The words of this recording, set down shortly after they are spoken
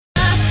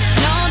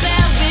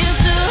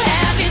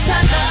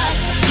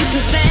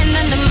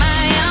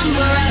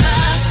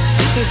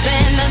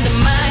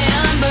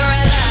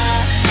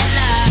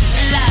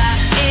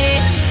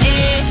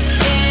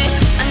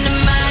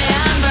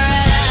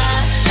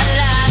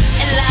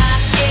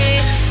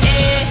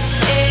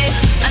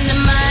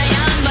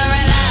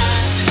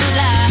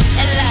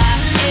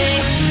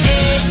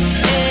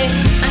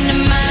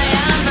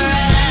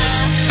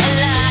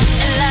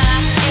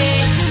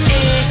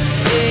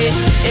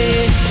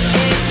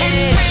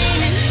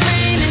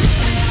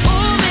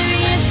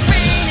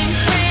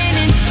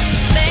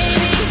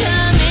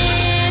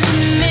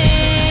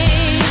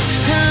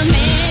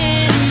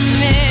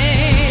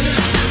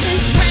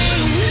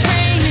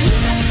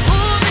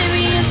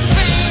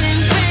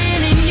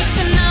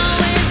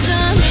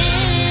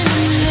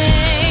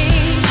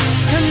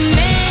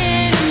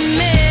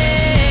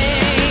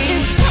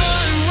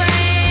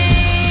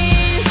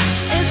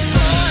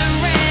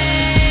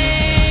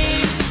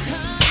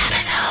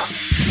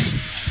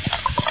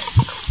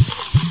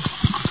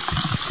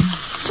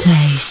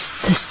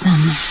the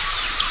summer.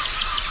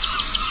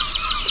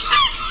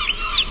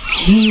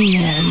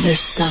 Hear the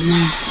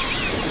summer.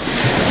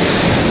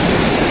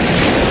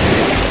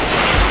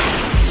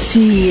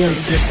 Feel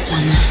the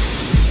summer.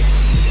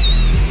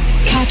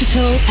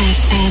 Capital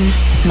FM,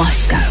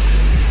 Moscow.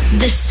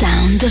 The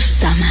sound of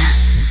summer.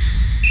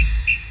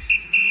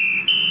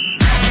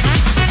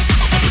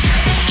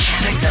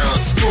 Capital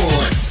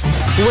Sports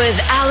with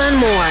Alan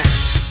Moore.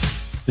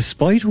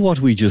 Despite what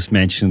we just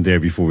mentioned there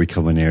before we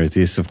come on air,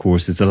 this, of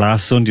course, is the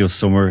last Sunday of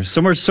summer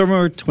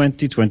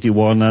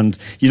 2021. And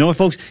you know what,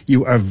 folks?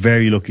 You are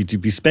very lucky to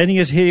be spending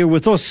it here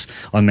with us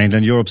on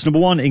mainland Europe's number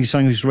one English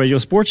language radio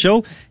sports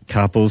show,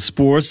 Capital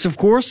Sports, of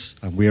course.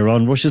 And we are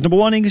on Russia's number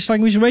one English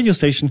language radio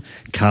station,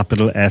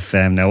 Capital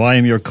FM. Now, I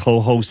am your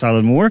co-host,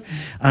 Alan Moore,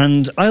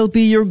 and I'll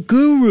be your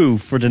guru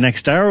for the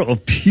next hour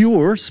of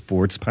pure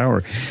sports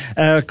power.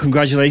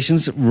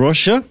 Congratulations,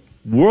 Russia,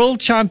 world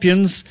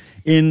champions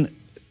in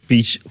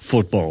beach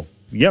football.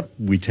 Yep,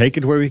 we take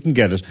it where we can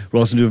get it. We're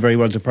also doing very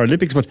well at the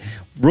Paralympics, but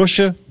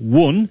Russia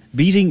won,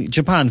 beating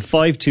Japan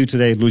 5-2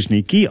 today at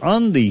Luzhniki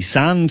on the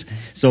sand.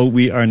 So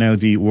we are now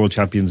the world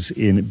champions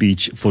in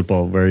beach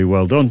football. Very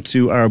well done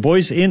to our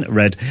boys in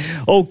red.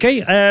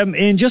 Okay,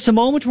 in just a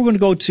moment, we're going to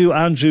go to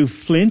Andrew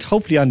Flint,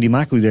 hopefully Andy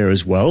Mack will be there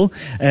as well.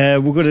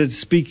 We're going to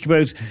speak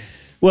about,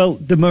 well,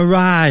 the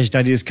mirage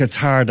that is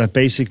Qatar, that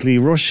basically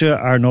Russia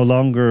are no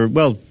longer,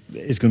 well,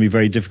 it's going to be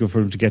very difficult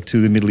for them to get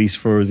to the Middle East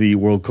for the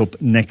World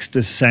Cup next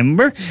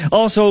December.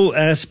 Also,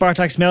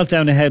 Spartak's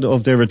meltdown ahead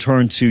of their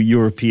return to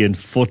European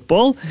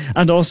football.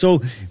 And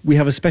also, we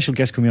have a special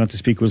guest coming on to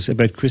speak with us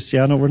about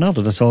Cristiano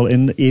Ronaldo. That's all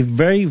in a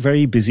very,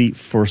 very busy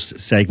first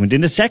segment.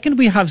 In the second,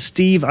 we have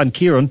Steve and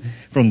Kieran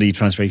from the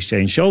Transfer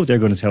Exchange Show. They're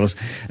going to tell us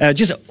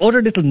just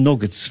other little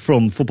nuggets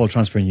from football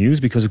transfer news,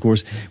 because, of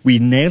course, we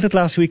nailed it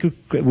last week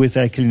with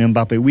Kylian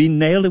Mbappe. We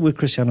nailed it with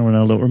Cristiano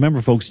Ronaldo.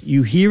 Remember, folks,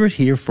 you hear it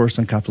here first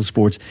on Capital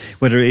Sports,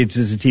 whether it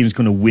is a team that's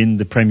going to win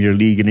the Premier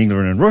League in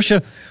England and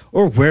Russia,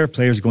 or where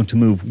players are going to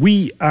move.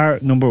 We are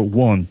number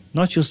one,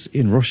 not just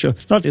in Russia,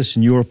 not just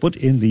in Europe, but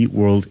in the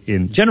world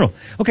in general.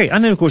 Okay,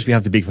 and then, of course, we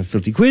have the Big Fat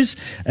Filthy Quiz.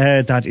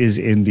 That is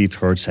in the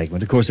third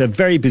segment. Of course, a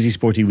very busy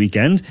sporty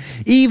weekend,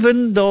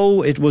 even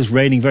though it was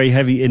raining very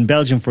heavy in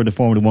Belgium for the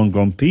Formula 1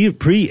 Grand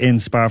Prix in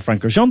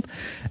Spa-Francorchamps.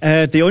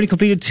 They only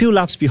completed 2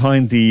 laps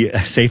behind the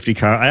safety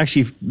car. I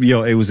actually, you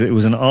know, it was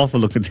an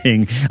awful looking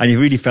thing, and you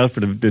really felt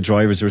for the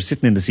drivers who were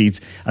sitting in the seats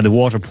and the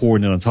water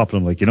pouring in on top of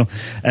them, like, you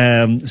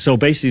know. So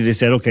basically they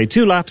said, okay,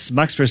 2 laps,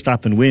 Max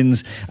Verstappen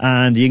wins,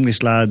 and the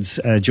English lads,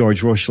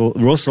 George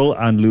Russell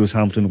and Lewis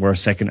Hamilton, were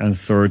second and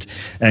third,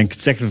 and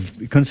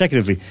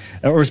consecutively,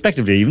 or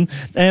respectively even.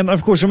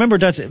 Of course, remember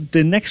that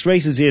the next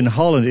race is in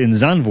Holland, in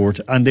Zandvoort,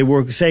 and they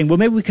were saying, well,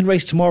 maybe we can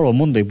race tomorrow on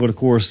Monday, but of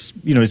course,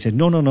 you know, they said,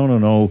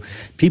 no,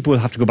 people will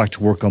have to go back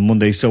to work on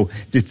Monday. So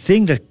the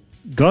thing that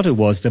got it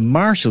was the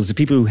marshals, the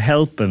people who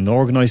help and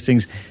organise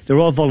things, they're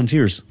all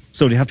volunteers.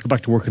 So they have to go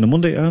back to work on a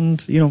Monday,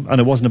 and, you know, and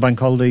it wasn't a bank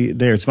holiday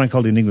there. It's a bank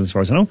holiday in England, as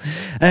far as I know.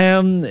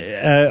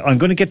 I'm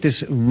going to get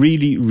this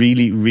really,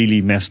 really, really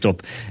messed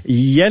up.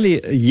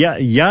 Yalemzirf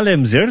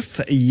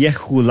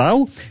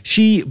Yehulau,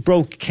 she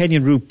broke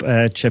Kenyan Roop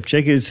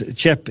Chepgete's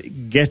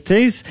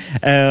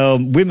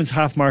women's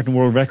half marathon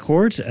world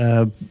record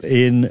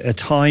in a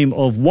time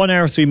of 1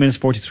 hour, 3 minutes,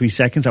 43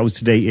 seconds. That was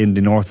today in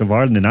the north of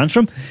Ireland, in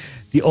Antrim.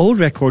 The old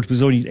record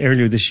was only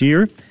earlier this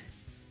year,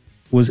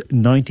 was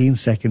 19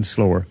 seconds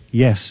slower.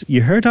 Yes,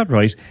 you heard that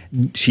right.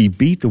 She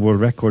beat the world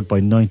record by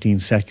 19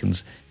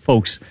 seconds.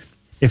 Folks,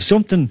 if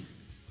something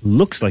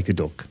looks like a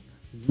duck,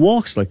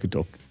 walks like a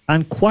duck,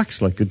 and quacks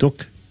like a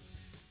duck,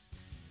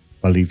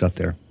 I'll leave that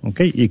there.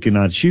 Okay? You can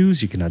add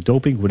shoes, you can add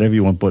doping, whatever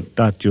you want, but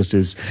that just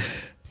is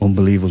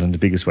unbelievable in the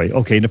biggest way.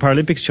 Okay, in the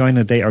Paralympics,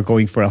 China, they are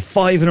going for a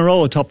 5 in a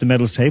row atop the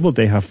medals table.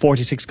 They have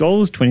 46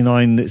 golds,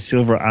 29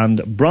 silver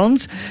and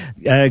bronze.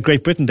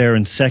 Great Britain, they're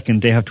in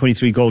second. They have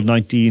 23 gold,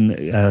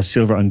 19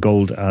 silver and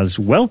gold as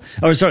well.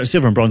 Or sorry,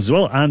 silver and bronze as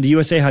well. And the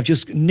USA have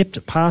just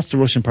nipped past the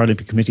Russian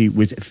Paralympic Committee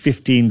with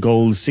 15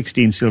 golds,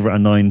 16 silver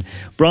and 9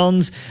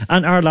 bronze.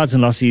 And our lads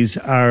and lassies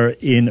are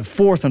in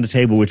fourth on the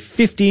table with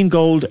 15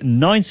 gold,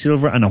 9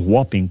 silver and a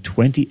whopping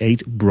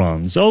 28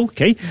 bronze.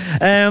 Okay.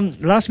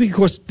 Last week, of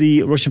course,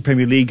 the Russian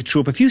Premier League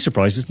threw up a few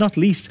surprises, not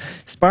least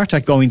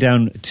Spartak going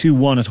down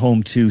 2-1 at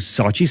home to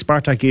Sochi.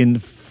 Spartak in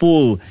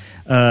full,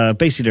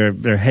 basically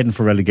they're heading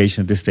for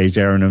relegation at this stage.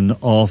 They're in an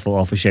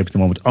awful shape at the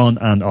moment, on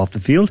and off the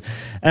field.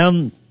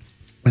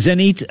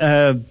 Zenit,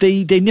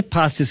 they nipped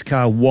past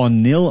CSKA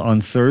 1-0 on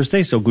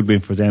Thursday, so good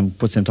win for them,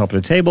 puts them top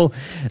of the table.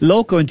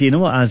 Loco and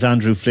Dinamo, as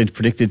Andrew Flint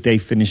predicted, they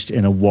finished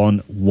in a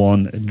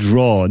 1-1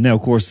 draw. Now,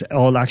 of course,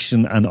 all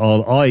action and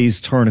all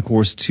eyes turn, of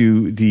course,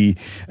 to the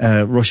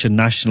Russian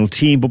national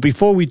team. But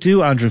before we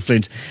do, Andrew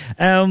Flint,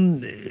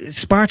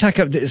 Spartak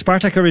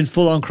are in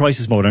full-on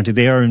crisis mode, aren't they?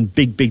 They are in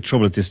big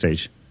trouble at this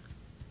stage.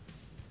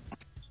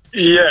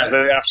 Yeah,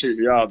 they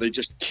absolutely are. They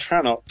just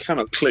cannot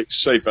click to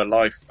save their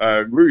life.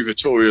 Rui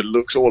Vitória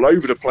looks all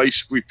over the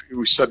place. We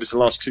said this the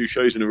last 2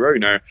 shows in a row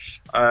now.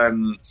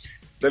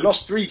 They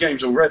lost 3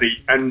 games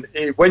already, and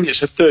when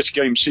it's a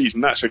 30-game season,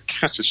 that's a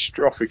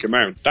catastrophic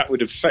amount. That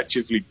would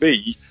effectively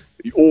be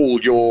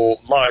all your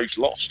lives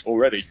lost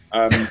already.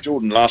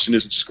 Jordan Larson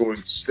isn't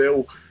scoring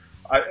still.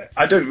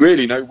 I don't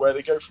really know where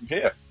they go from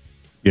here.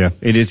 Yeah,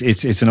 it is.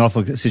 It's an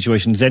awful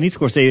situation. Zenit, of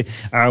course, they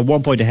are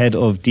 1 point ahead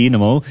of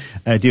Dinamo.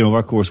 Dinamo,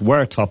 of course,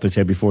 were top of the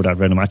table before that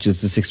round of matches,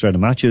 the 6th round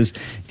of matches.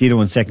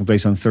 Dinamo in second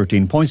place on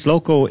 13 points.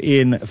 Loco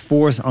in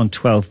 4th on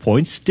 12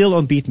 points. Still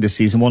unbeaten this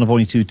season. One of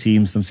only 2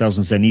 teams, themselves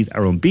and Zenit,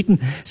 are unbeaten.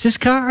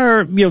 CSKA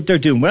are, they're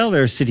doing well.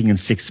 They're sitting in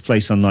 6th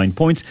place on 9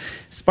 points.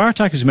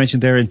 Spartak, as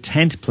mentioned, they're in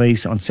 10th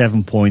place on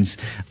 7 points.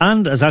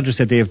 And as Andrew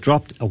said, they have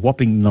dropped a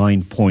whopping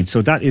 9 points.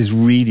 So that is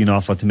really an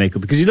awful lot to make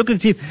up. Because you look at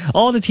the team,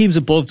 all the teams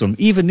above them,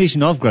 even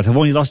Nizhny Novgorod, have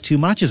only lost 2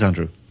 matches,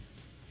 Andrew.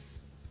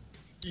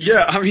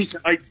 Yeah, I mean,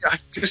 I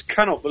just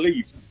cannot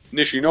believe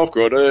Nizhny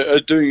Novgorod are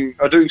doing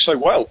so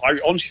well. I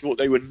honestly thought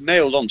they were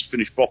nailed on to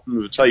finish bottom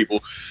of the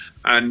table,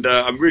 and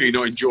I'm really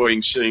not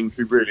enjoying seeing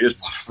who really is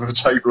bottom of the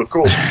table, of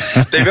course.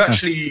 They've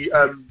actually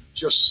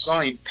just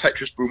signed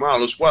Petrus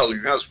Brumal as well,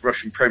 who has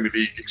Russian Premier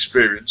League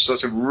experience, so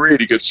that's a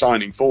really good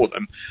signing for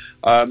them.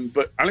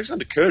 But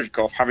Alexander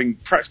Kurzhakov, having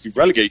practically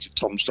relegated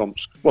Tom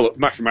Stomsk, well,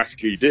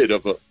 mathematically he did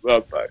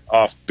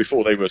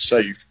before they were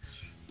saved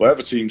by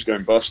other teams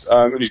going bust,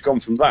 and he's gone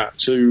from that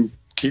to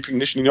keeping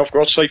Nizhny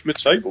Novgorod safe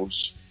mid-table.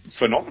 It's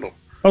phenomenal.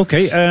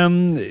 Okay,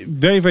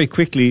 very, very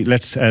quickly,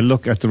 let's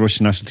look at the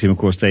Russian national team. Of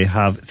course, they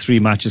have 3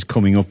 matches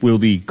coming up. We'll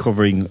be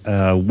covering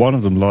one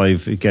of them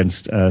live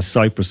against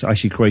Cyprus,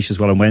 actually Croatia as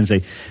well, on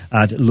Wednesday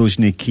at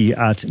Luzhniki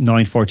at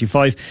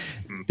 9:45.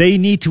 They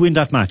need to win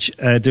that match.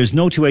 There's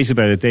no two ways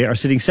about it. They are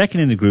sitting second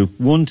in the group,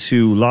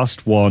 1-2,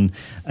 lost 1,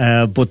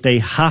 but they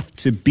have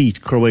to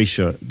beat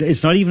Croatia.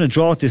 It's not even a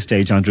draw at this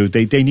stage, Andrew.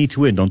 They need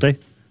to win, don't they?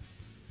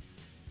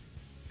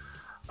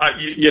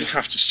 You'd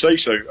have to say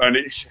so, and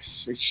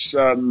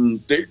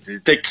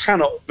they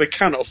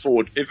cannot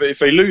afford. If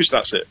they lose,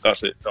 that's it.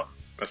 That's it. Done,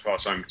 as far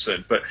as I'm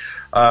concerned. But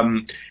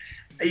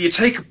you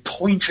take a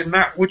point in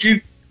that, would you?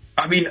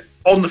 I mean,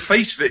 on the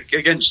face of it,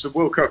 against the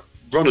World Cup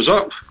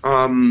runners-up,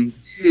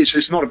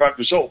 it's not a bad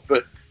result,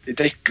 but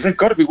they've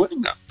got to be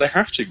winning that. They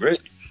have to, really.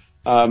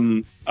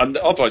 And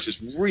otherwise, there's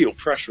real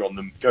pressure on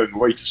them going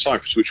away to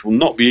Cyprus, which will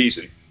not be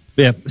easy.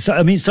 Yeah, so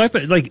I mean,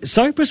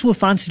 Cyprus will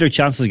fancy their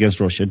chances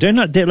against Russia.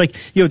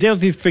 They'll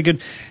be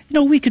figured,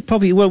 we could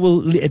probably,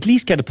 we'll at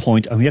least get a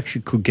point, and we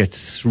actually could get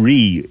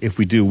 3 if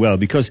we do well,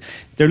 because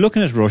they're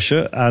looking at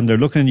Russia and they're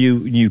looking at a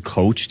new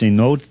coach. They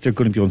know that they're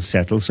going to be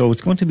unsettled, so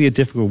it's going to be a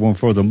difficult one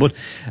for them. But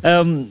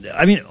I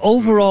mean,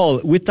 overall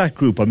with that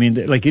group, I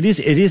mean, I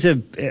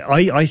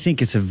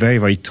think it's a very,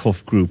 very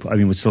tough group. I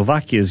mean, with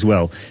Slovakia as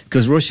well,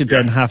 because Russia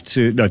then have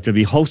to, they'll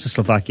be host to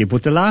Slovakia.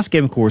 But the last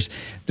game, of course,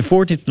 the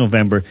 14th of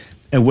November.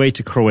 Away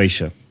to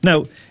Croatia.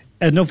 Now,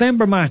 a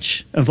November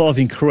match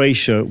involving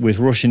Croatia with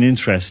Russian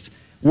interest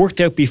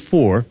worked out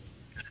before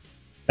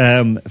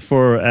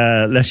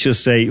let's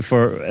just say,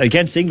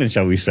 against England,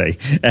 shall we say,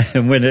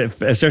 when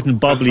a certain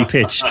bobbly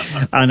pitch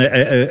and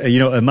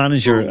a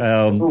manager,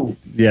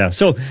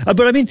 So,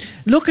 but I mean,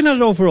 looking at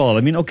it overall,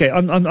 I mean, okay,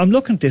 I'm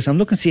looking at this. I'm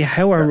looking to see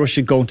how are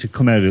Russia going to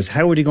come out of this?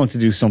 How are they going to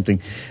do something?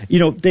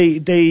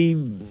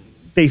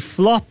 They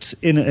flopped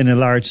in a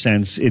large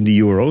sense in the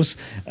Euros,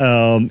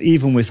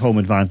 even with home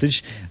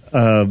advantage.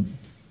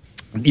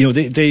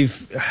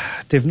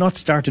 They've not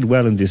started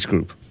well in this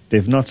group.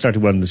 They were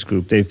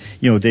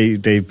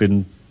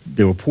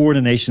poor in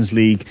the Nations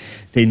League.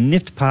 They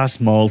nipped past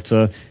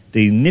Malta.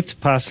 They nipped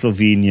past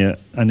Slovenia,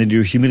 and then they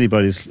were humiliated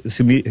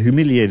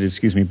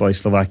by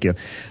Slovakia.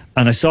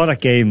 And I saw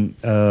that game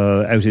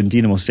out in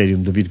Dinamo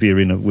Stadium, the VTB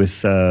Arena,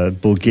 with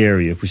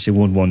Bulgaria, which they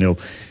won 1-0.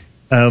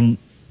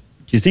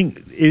 Do you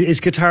think, is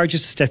Qatar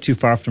just a step too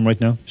far from them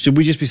right now? Should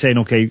we just be saying,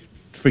 okay,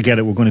 forget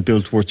it, we're going to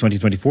build towards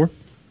 2024?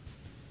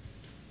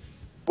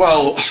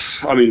 Well,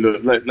 I mean,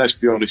 let's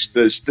be honest,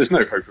 there's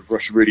no hope of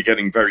Russia really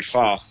getting very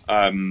far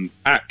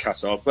at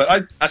Qatar,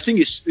 but I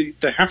think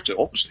they have to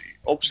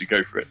obviously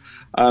go for it.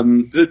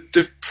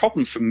 The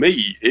problem for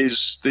me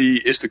is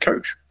the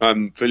coach,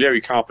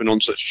 Valery Karpin,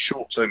 on such a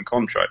short-term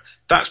contract.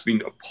 That's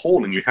been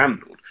appallingly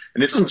handled,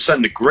 and it doesn't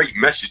send a great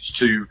message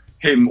to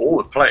him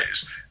or the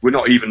players. We're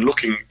not even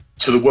looking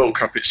to the World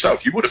Cup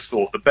itself. You would have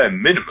thought the bare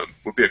minimum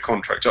would be a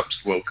contract up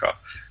to the World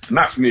Cup, and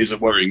that for me is a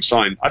worrying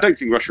sign. I don't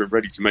think Russia are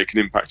ready to make an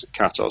impact at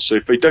Qatar. So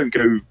if they don't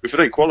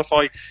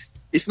qualify,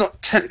 it's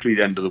not technically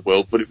the end of the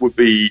world, but it would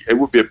be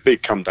a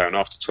big come down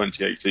after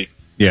 2018.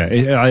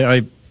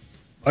 Yeah,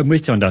 I'm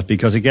with you on that,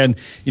 because again,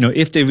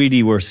 if they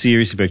really were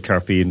serious about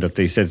Karpin, that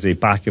they said they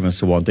back him and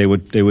so on, they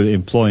would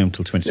employ him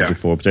till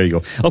 2024. Yeah. But there you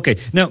go. Okay,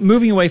 now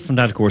moving away from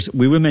that, of course,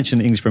 we will mention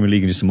the English Premier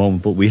League in just a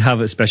moment, but we have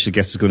a special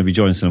guest who's going to be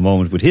joining us in a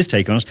moment with his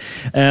take on it.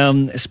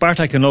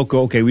 Spartak and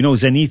Loco. Okay, we know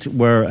Zenit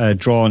were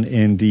drawn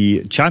in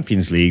the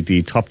Champions League,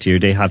 the top tier.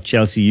 They have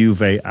Chelsea,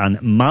 Juve,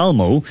 and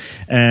Malmo,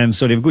 so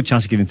they have a good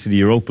chance to get into the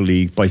Europa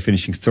League by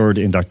finishing third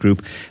in that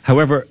group.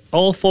 However,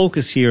 all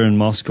focus here in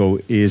Moscow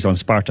is on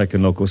Spartak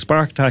and Loco.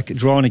 Spartak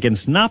drawn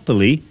against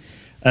Napoli,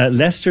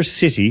 Leicester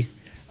City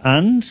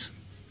and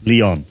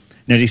Lyon.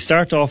 Now, they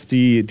start off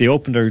they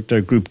open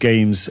their group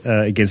games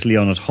against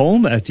Lyon at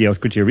home at the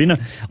Outgritti Arena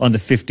on the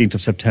 15th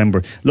of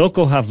September.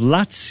 Loco have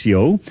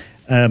Lazio,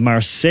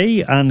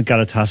 Marseille and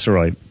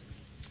Galatasaray.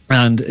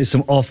 And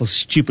some awful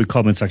stupid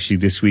comments actually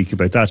this week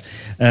about that.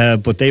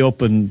 But they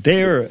open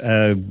their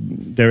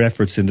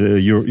efforts in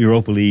the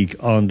Europa League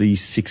on the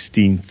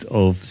 16th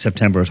of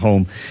September at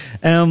home.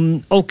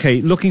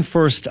 Okay, looking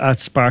first at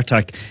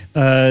Spartak.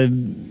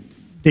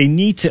 They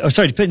need to... Oh,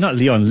 sorry, not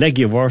Lyon,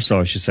 Legia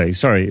Warsaw, I should say.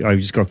 Sorry, I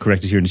just got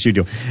corrected here in the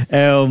studio.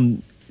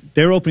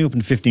 They're opening up on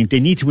the 15th. They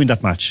need to win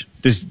that match.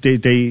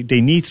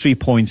 They need 3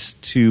 points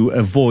to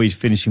avoid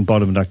finishing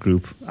bottom of that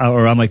group.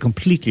 Or am I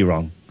completely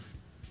wrong?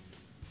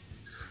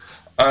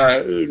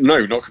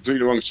 No, not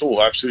completely wrong at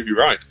all. Absolutely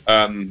right.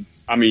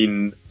 I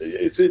mean,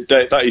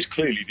 that is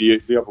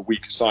clearly the other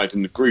weaker side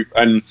in the group.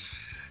 And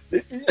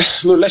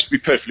look, let's be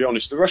perfectly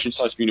honest, the Russian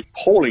side's been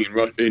appalling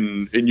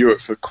in Europe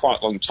for quite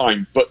a long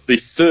time, but the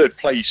third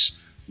place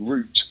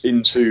route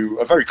into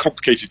a very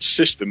complicated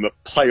system, a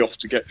playoff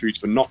to get through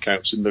to the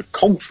knockouts in the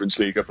Conference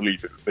League, I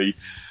believe it would be,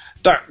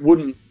 that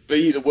wouldn't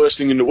be the worst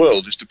thing in the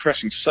world. It's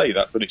depressing to say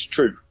that, but it's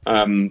true.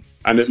 And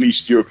at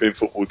least European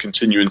football will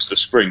continue into the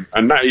spring.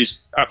 And that is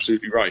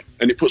absolutely right.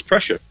 And it puts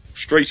pressure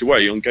straight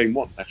away on game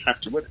one. They have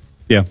to win it.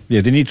 Yeah,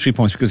 they need 3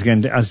 points because,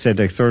 again, as I said,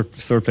 the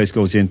third place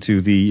goes into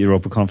the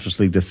Europa Conference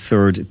League, the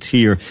third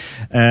tier.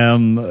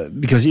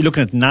 Because you're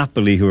looking at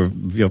Napoli, who are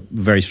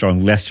very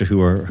strong, Leicester,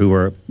 who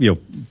are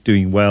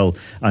doing well,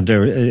 and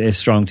they're a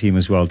strong team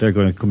as well. They're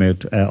going to come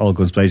out all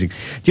guns blazing.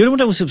 The other one,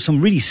 that was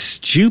some really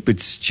stupid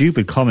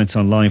comments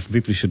online from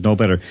people who should know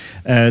better.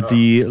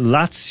 The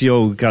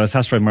Lazio,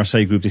 Galatasaray,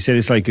 Marseille group, they said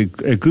it's like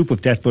a group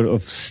of death, but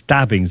of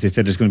stabbings. They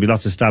said there's going to be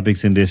lots of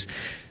stabbings in this.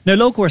 Now,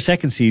 Loco are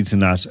second seeds in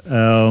that.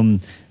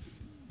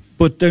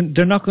 But they're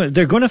not going.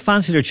 They're going to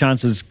fancy their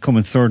chances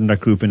coming third in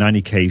that group in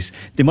any case.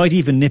 They might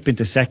even nip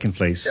into second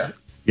place.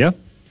 Yeah.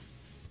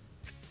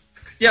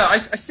 Yeah, I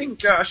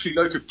think actually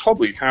Loco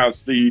probably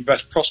have the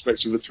best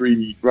prospects of the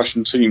three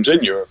Russian teams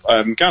in Europe.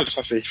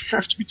 Galatasaray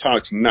have to be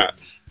targeting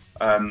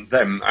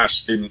them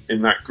as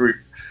in that group.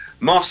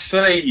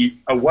 Marseille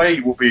away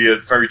will be a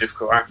very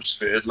difficult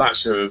atmosphere.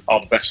 Lazio are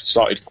the best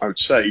side, I would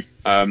say,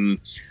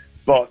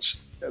 but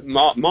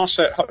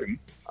Marseille at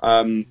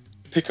home.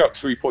 Pick up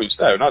 3 points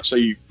there, and I'd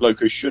say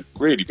Loco should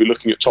really be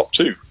looking at top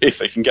two if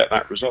they can get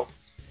that result.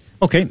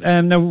 Okay,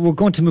 now we're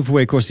going to move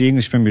away. Of course, the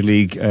English Premier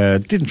League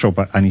didn't throw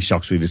back any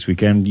shocks really this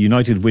weekend.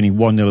 United winning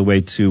 1-0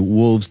 away to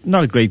Wolves.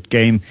 Not a great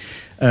game,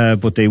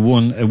 but they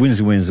won. A win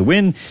is a win is a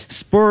win.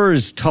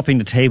 Spurs topping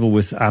the table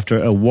after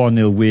a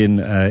 1-0 win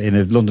in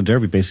a London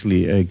derby,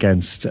 basically,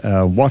 against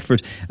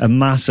Watford. A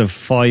massive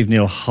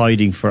 5-0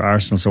 hiding for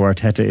Arsenal, so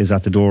Arteta is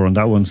at the door on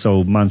that one.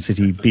 So Man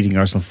City beating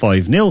Arsenal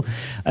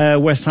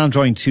 5-0. West Ham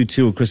drawing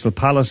 2-2 at Crystal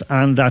Palace,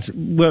 and that,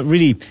 well,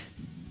 really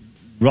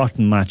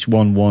rotten match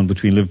 1-1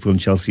 between Liverpool and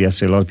Chelsea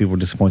yesterday. A lot of people were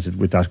disappointed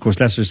with that. Of course,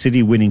 Leicester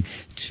City winning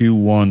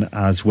 2-1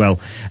 as well.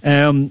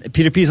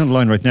 Peter P is on the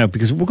line right now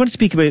because we're going to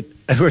speak about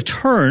a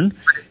return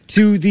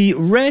to the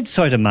red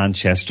side of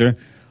Manchester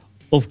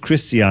of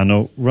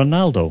Cristiano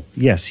Ronaldo.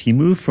 Yes, he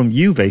moved from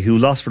Juve, who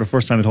lost for the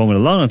first time at home in a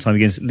long time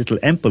against Little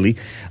Empoli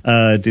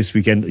this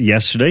weekend,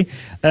 yesterday.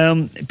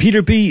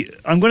 Peter B,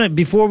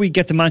 before we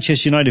get the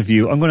Manchester United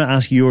view, I'm going to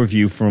ask your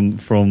view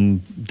from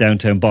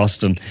downtown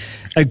Boston.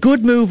 A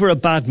good move or a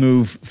bad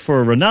move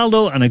for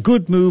Ronaldo, and a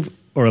good move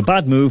or a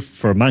bad move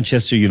for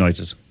Manchester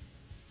United?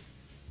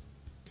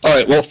 All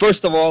right, well,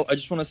 first of all, I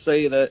just want to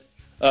say that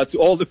to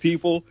all the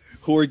people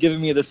who were giving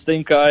me the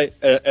stink eye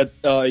at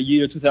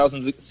year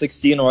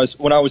 2016,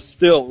 when I was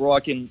still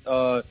rocking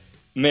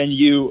Man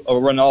U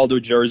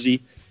Ronaldo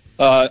jersey.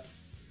 I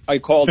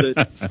called it.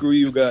 Screw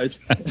you guys.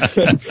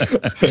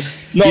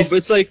 No, but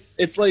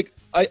it's like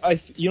I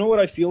you know what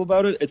I feel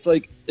about it? It's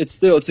like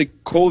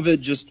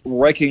COVID just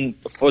wrecking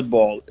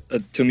football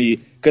to me,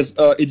 because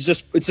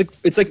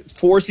it's like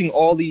forcing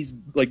all these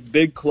like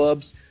big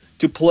clubs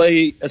to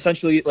play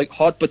essentially like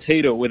hot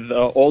potato with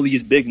all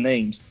these big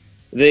names.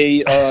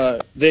 Because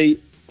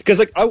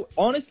like I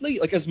honestly,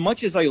 like, as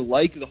much as I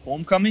like the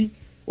homecoming,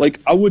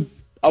 like I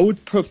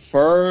would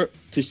prefer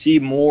to see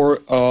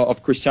more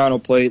of Cristiano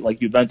play like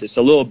Juventus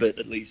a little bit,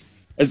 at least.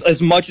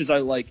 As much as I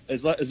like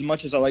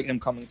him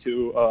coming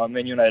to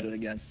Man United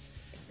again.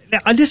 Now,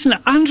 listen,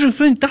 Andrew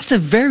Flint, that's a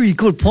very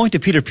good point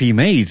that Peter P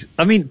made.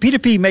 I mean, Peter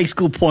P makes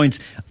good points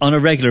on a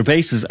regular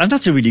basis, and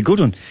that's a really good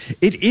one.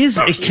 It is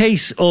Absolutely. A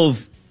case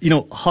of,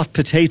 hot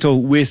potato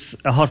with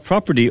a hot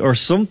property or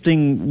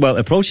something, well,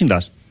 approaching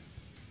that.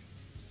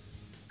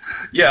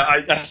 Yeah,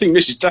 I think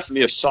this is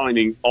definitely a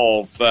signing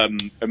of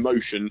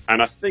emotion,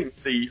 and I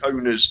think the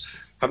owners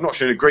have not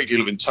shown a great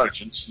deal of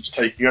intelligence since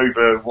taking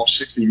over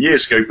 16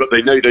 years ago, but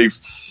they know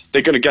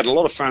they're going to get a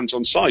lot of fans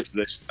on side for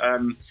this.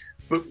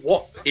 But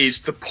what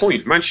is the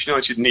point? Manchester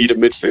United need a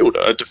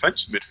midfielder, a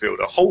defensive midfielder,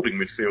 a holding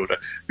midfielder.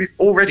 We've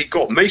already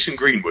got Mason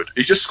Greenwood.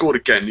 He just scored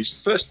again.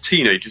 He's the first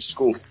teenager to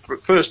score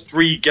first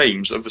 3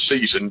 games of the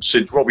season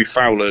since Robbie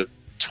Fowler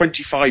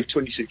 25,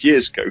 26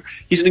 years ago.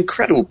 He's an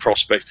incredible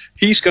prospect.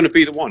 He's going to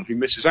be the one who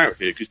misses out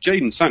here, because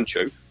Jadon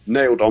Sancho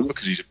nailed on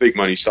because he's a big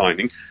money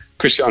signing.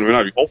 Cristiano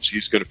Ronaldo obviously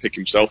is going to pick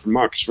himself, and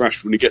Marcus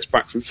Rashford when he gets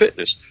back from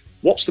fitness.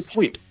 What's the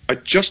point? I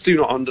just do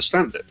not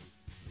understand it.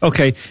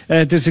 Okay,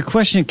 there's a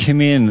question that came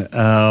in,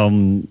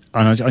 and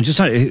I'm just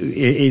trying.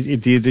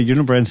 Your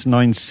number ends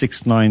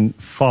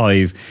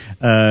 9695.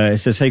 It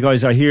says, "Hey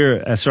guys, I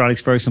hear Sir Alex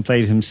Ferguson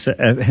played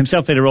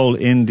himself played a role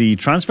in the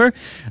transfer.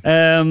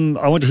 I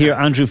want to hear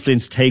Andrew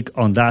Flint's take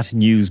on that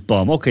news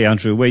bomb." Okay,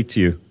 Andrew, wait to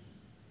you.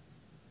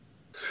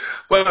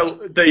 Well,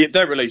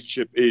 their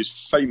relationship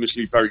is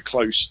famously very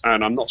close,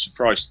 and I'm not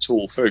surprised at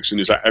all. Ferguson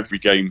is at every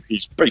game.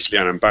 He's basically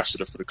an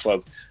ambassador for the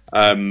club,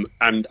 and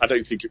I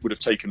don't think it would have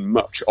taken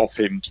much of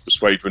him to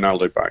persuade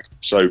Ronaldo back.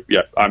 So,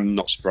 yeah, I'm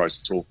not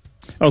surprised at all.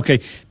 Okay,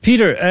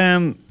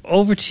 Peter,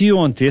 over to you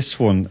on this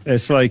one.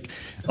 It's like,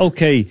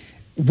 okay,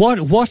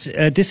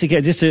 this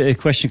is a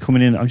question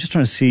coming in. I'm just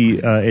trying to see.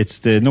 It's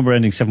the number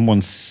ending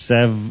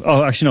 717.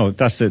 Oh, actually, no,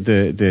 that's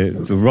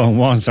the wrong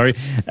one. Sorry.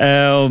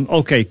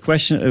 Okay,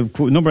 question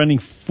number ending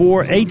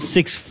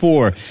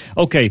 4864.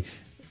 Okay,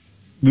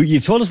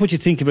 you've told us what you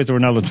think about the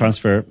Ronaldo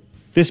transfer.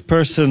 This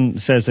person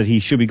says that he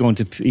should be going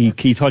to.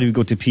 He thought he would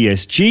go to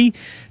PSG.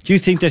 Do you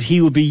think that he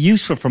will be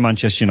useful for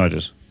Manchester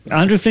United?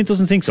 Andrew Flint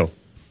doesn't think so.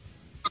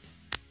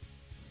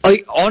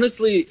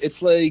 Honestly,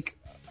 it's like.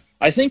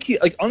 I think he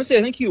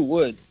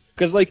would,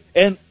 because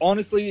and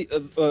honestly,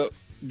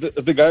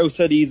 the guy who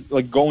said he's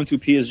like going to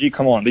PSG,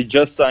 come on, they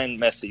just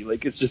signed Messi.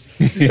 Like, it's just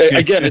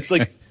again, it's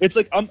like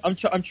I'm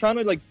trying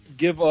to like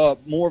give a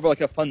more of like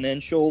a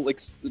financial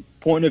like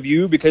point of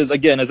view, because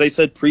again, as I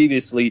said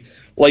previously,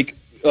 like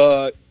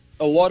a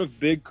lot of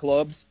big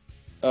clubs,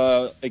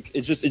 like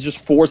it just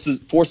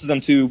forces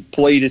them to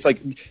play this like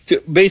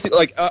to basically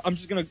like I'm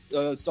just gonna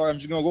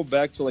go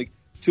back to like.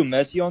 To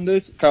Messi on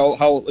this,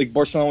 how like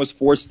Barcelona was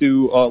forced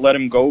to let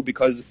him go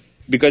because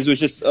it was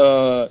just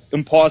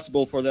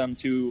impossible for them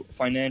to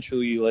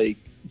financially like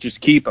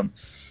just keep him,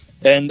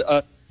 and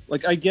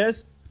like I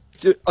guess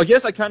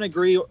I kind of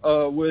agree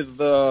with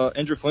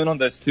Andrew Flynn on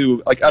this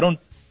too. Like I don't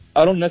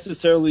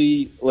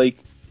necessarily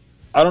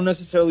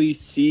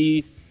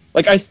see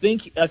like I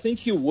think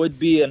he would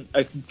be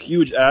a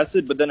huge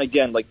asset, but then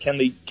again, like can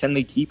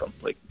they keep him?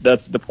 Like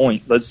that's the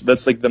point.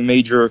 That's like the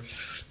major.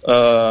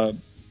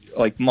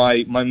 Like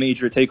my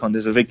major take on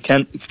this is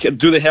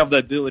do they have the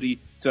ability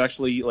to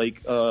actually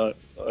like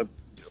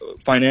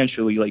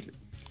financially like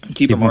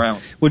keep them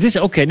around? Well,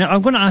 now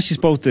I'm going to ask you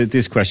both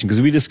this question because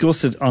we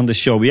discussed it on the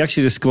show. We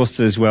actually discussed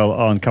it as well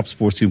on Cap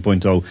Sports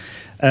 2.0.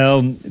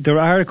 There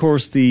are, of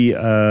course,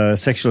 the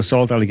sexual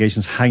assault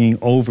allegations hanging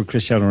over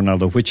Cristiano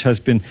Ronaldo, which has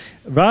been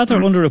rather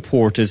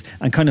underreported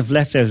and kind of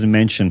left out of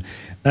mention.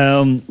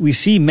 We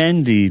see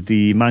Mendy,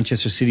 the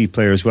Manchester City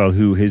player as well,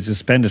 who is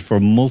suspended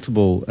for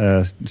multiple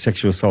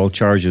sexual assault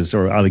charges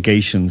or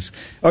allegations.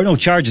 Or no,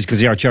 charges, because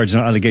they are charges,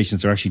 not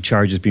allegations. They're actually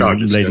charges being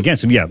laid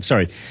against him. Yeah,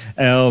 sorry.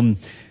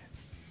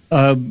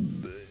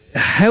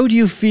 How do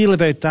you feel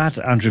about that,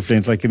 Andrew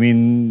Flint? Like, I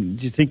mean,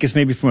 do you think it's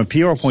maybe from a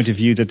PR point of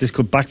view that this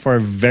could backfire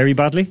very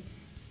badly?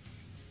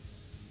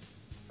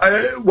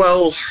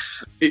 Well,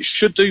 it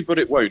should do, but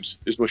it won't,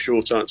 is my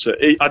short answer.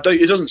 It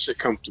doesn't sit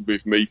comfortably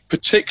with me,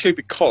 particularly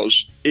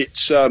because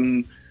it's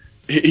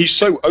he's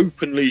so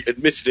openly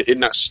admitted it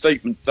in that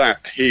statement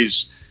that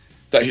his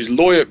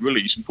lawyer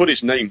released and put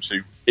his name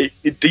to.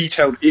 It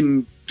detailed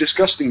in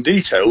disgusting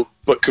detail,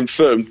 but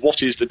confirmed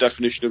what is the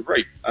definition of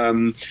rape.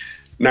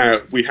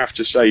 Now, we have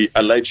to say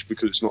alleged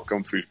because it's not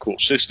gone through the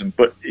court system,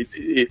 but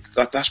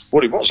that's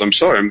what it was. I'm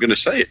sorry, I'm going to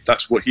say it.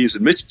 That's what he has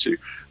admitted to.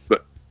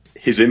 But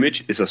his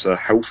image is as a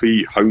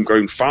healthy,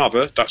 homegrown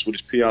father. That's what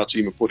his PR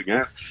team are putting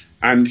out.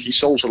 And he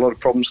solves a lot of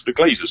problems for the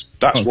Glazers.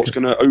 That's what's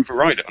going to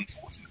override it,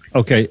 unfortunately.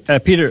 Okay.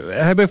 Peter,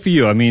 how about for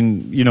you? I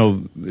mean, you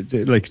know,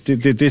 like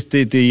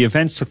the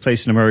events took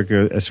place in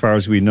America as far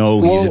as we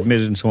know. He's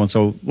admitted and so on.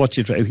 So what's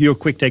your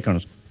quick take on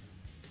it?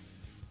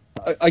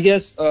 I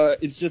guess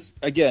it's just,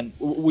 again,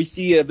 we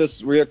see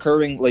this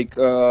reoccurring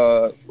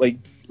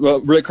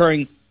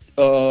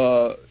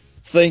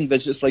thing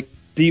that's just like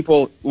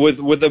people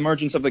with the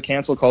emergence of the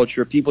cancel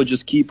culture, people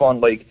just keep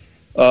on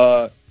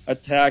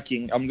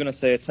attacking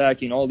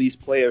all these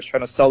players,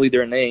 trying to sully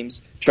their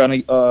names,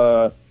 trying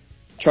to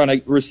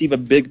receive a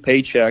big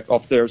paycheck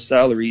off their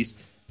salaries.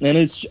 And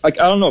it's like,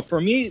 I don't know, for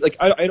me, like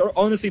I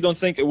honestly don't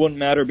think it wouldn't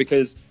matter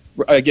because,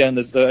 again,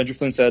 as Andrew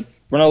Flynn said,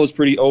 Ronaldo's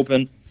pretty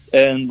open.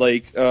 And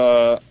like,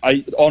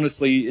 I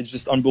honestly, it's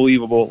just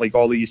unbelievable, like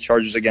all these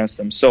charges against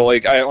him. So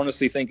like, I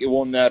honestly think it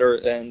won't matter.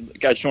 And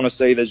like, I just want to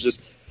say that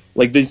just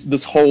like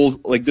this whole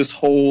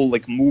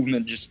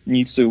movement just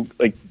needs to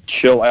like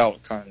chill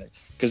out, kind of,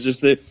 because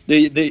just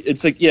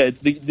it's like, yeah,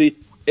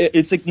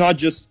 it's like not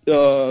just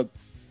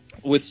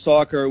with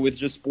soccer, with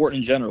just sport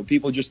in general.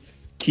 People just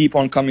keep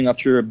on coming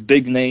after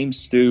big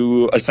names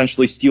to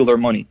essentially steal their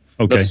money.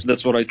 Okay,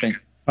 that's what I think.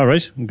 All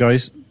right,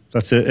 guys.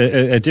 That's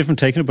a different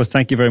take on it, but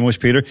thank you very much,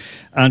 Peter.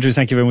 Andrew,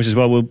 thank you very much as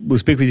well. We'll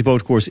speak with you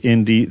both, of course,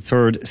 in the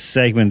third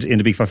segment in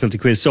the Big Fat Filthy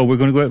Quiz. So we're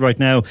going to go out right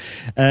now,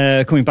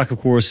 coming back, of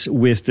course,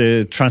 with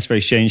the Transfer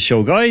Exchange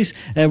show, guys.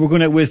 We're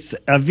going out with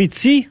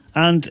Avicii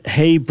and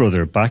Hey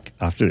Brother. Back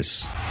after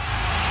this.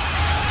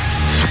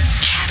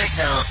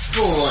 Capital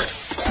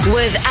Sports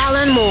with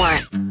Alan Moore.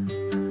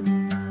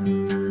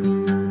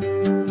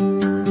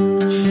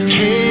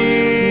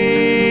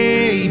 Hey,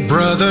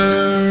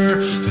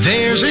 brother,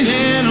 there's an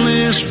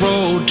endless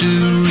road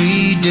to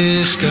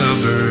rediscover.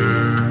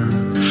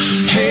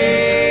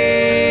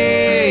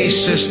 Hey,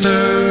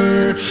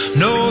 sister,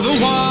 know the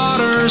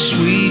water's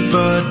sweet,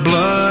 but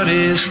blood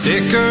is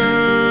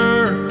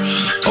thicker.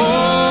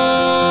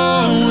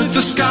 Oh, if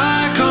the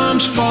sky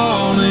comes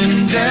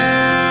falling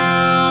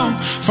down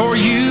for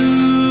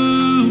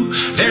you,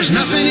 there's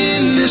nothing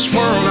in this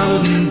world I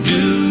wouldn't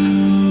do.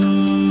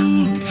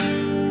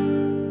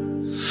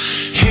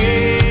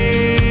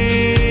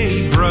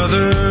 Hey,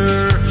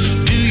 brother,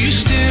 do you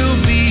still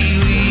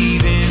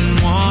believe in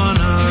one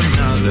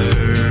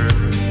another?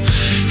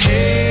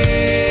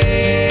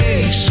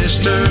 Hey,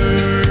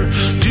 sister,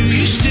 do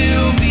you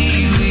still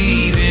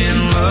believe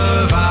in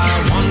love?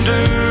 I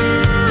wonder.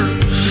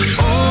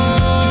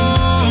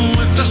 Oh,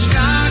 if the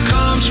sky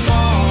comes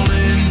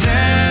falling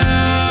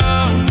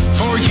down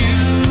for you,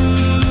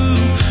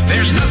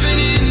 there's nothing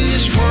in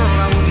this world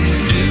I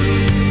wouldn't do.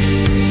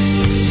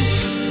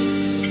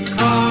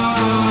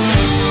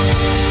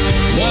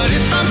 What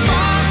if I'm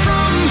far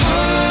from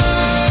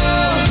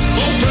home?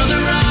 Oh, brother,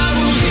 I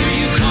will hear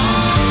you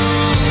call.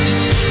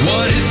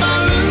 What if I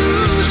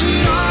lose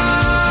it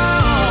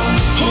all?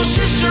 Oh,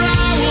 sister,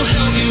 I will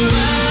help you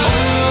out.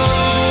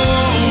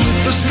 Oh, if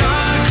the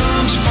sky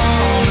comes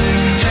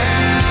falling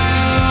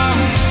down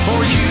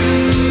for you,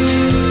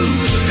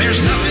 there's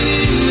nothing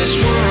in this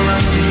world I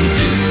wouldn't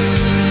do.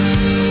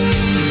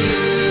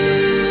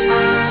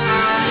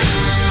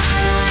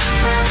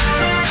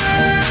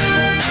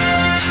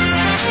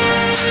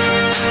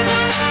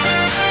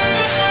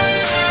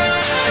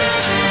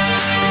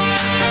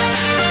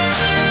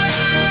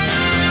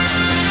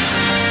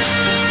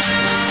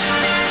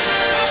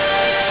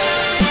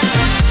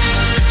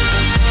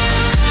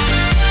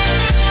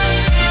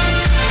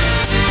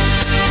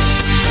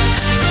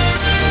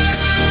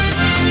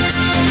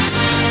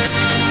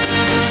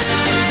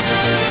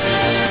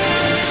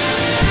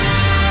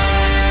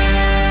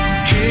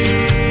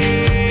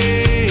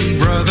 Hey,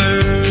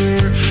 brother,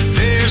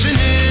 there's an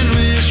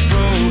endless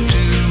road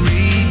to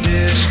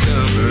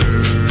rediscover.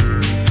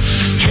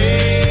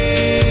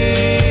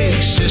 Hey,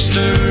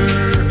 sister,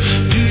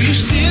 do you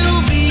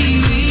still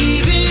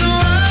believe in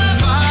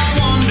love? I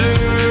wonder.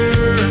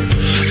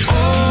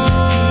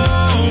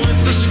 Oh, if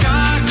the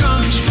sky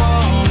comes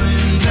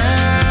falling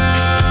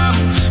down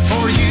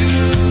for you,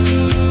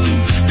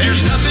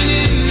 there's nothing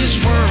in this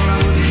world I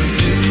wouldn't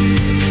do.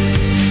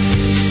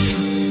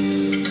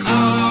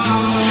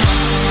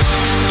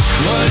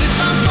 What if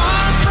I'm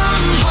far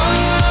from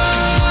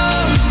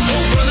home?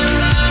 Oh, brother,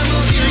 I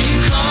will hear you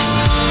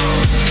call.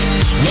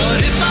 What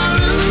if I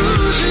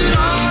lose it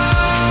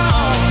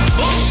all?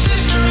 Oh,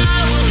 sister, I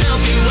will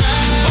help you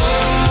out.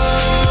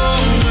 Oh,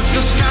 if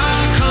the sky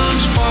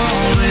comes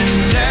falling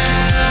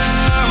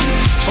down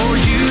for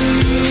you,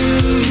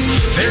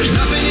 there's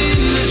nothing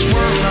in this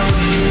world I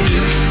wouldn't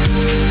do.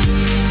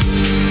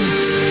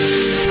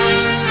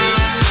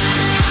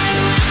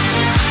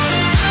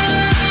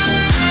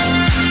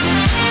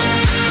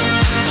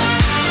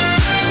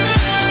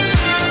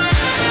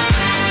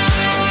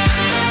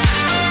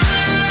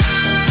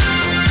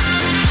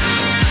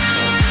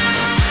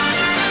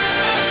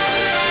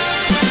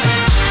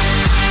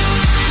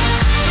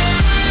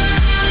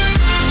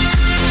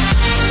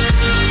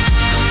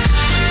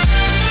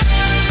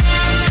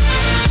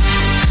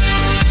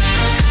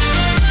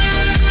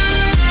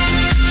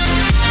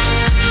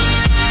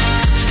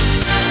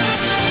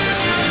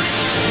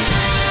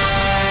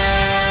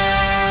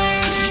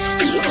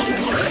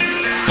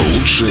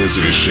 Лучшее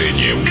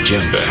завершение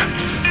уикенда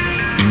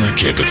на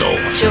Capital.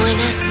 Join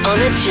us on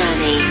a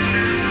journey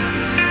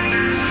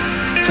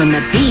from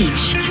the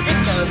beach to the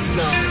dance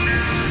floor.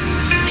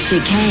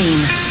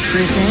 Chicane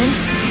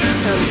presents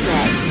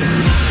Sunsets.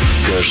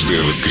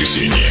 Каждое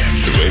воскресенье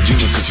в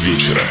 11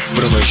 вечера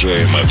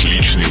провожаем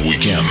отличный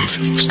уикенд.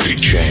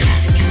 Встречаем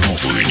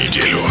новую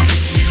неделю.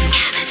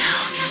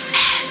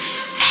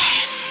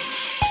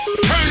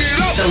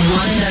 The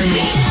one and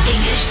only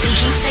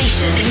English-speaking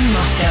station in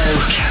Moscow.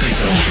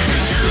 Capital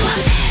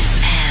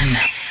FM.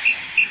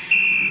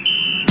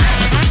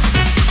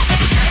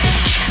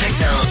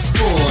 Capital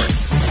Sports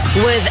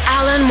with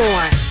Alan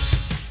Moore.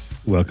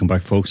 Welcome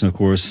back, folks. And of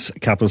course,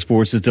 Capital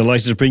Sports is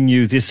delighted to bring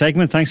you this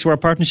segment thanks to our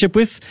partnership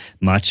with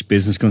Match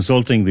Business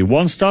Consulting, the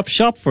one-stop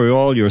shop for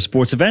all your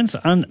sports events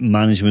and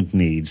management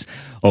needs.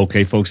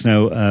 Okay, folks,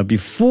 now,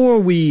 before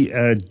we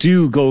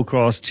do go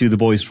across to the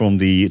boys from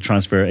the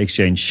Transfer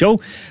Exchange show,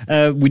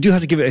 we do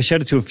have to give a shout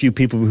out to a few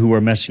people who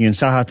are messaging in.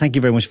 Saha, thank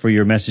you very much for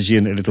your message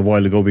in a little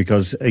while ago,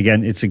 because,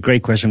 again, it's a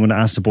great question. I'm going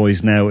to ask the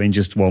boys now in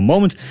just one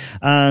moment.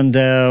 And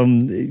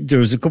there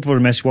was a couple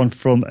of messages, one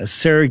from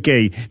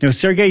Sergey. Now,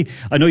 Sergey,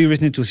 I know you've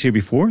written it to us here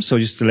before, so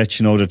just to let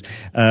you know that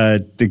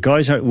the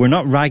guys we're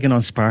not ragging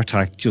on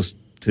Spartak just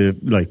to,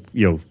 like,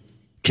 you know,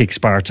 kick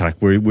Spartak.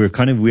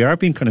 We are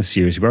being kind of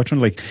serious. We're trying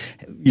to, like,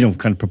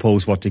 kind of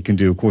propose what they can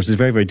do. Of course, it's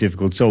very, very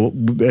difficult. So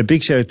a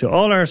big shout out to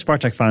all our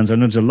Spartak fans. I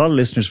know there's a lot of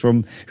listeners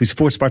who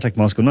support Spartak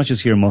Moscow, not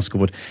just here in Moscow,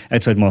 but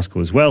outside Moscow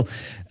as well.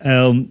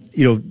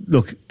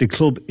 Look, the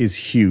club is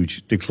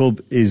huge. The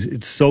club is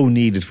so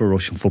needed for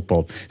Russian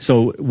football.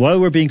 So while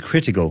we're being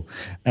critical,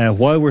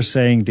 while we're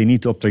saying they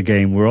need to up their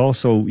game, we're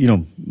also,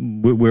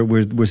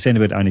 we're saying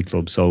about any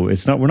club. So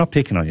we're not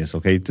picking on you,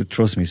 okay?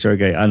 Trust me,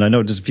 Sergei. And I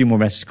know there's a few more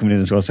messages coming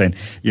in as well saying,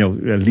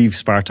 leave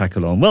Spartak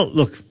alone. Well,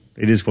 look,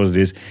 it is what it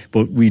is,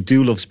 but we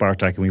do love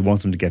Spartak and we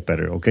want them to get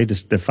better, okay?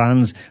 The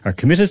fans are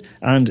committed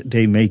and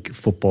they make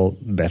football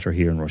better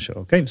here in Russia,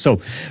 okay? So,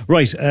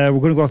 right, we're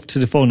going to go off to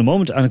the phone in a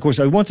moment. And of course,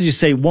 I wanted to just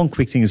say one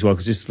quick thing as well,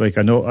 because just like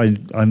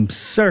I'm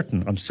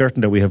certain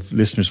that we have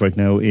listeners right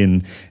now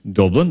in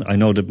Dublin. I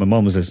know that my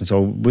mum was listening, so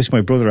I wish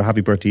my brother a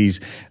happy birthday.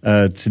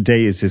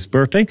 Today is his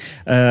birthday,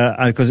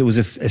 because it was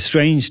a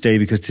strange day,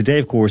 because today,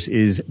 of course,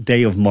 is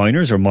Day of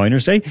Miners, or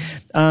Miners Day.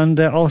 And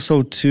also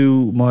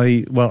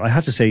I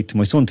have to say to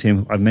my son,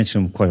 Tim, I've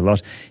mentioned him quite a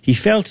lot. He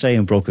fell today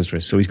and broke his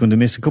wrist, so he's going to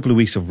miss a couple of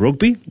weeks of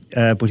rugby,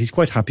 but he's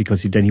quite happy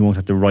because then he won't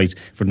have to write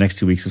for the next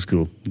 2 weeks of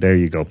school. There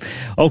you go.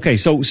 Okay,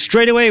 so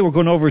straight away we're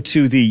going over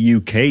to the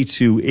UK,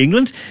 to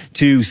England,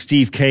 to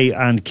Steve Kay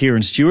and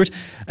Kieran Stewart.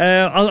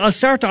 I'll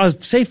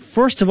say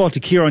first of all to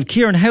Kieran.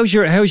 Kieran, how's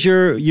your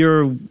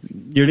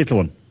little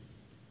one?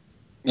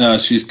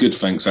 She's good,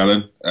 thanks,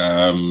 Alan.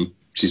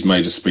 She's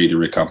made a speedy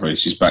recovery.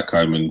 She's back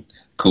home and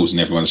causing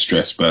everyone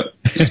stress, but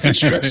it's good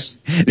stress.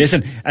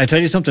 Listen, I'll tell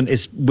you something.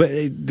 It's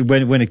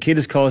when a kid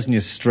is causing you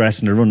stress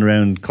and they're running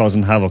around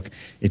causing havoc,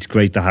 it's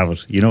great to have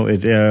it. Not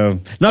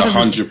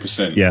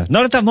 100%. Yeah,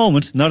 not at that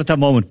moment,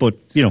 but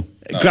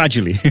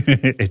gradually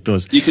it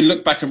does. You can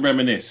look back and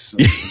reminisce.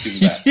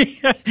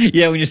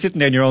 Yeah, when you're sitting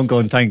there on your own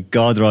going, thank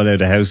God they're all out of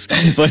the house.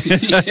 But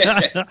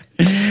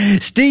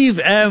Steve,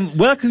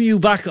 welcome you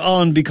back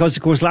on, because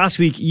of course last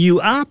week you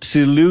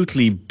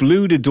absolutely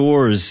blew the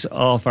doors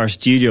off our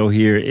studio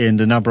here in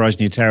the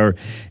Naberezhny Tower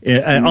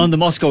on the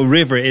Moscow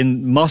River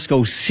in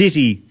Moscow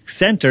city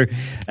centre.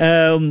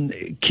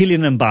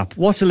 Kylian Mbappe,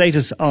 what's the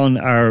latest on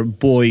our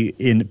boy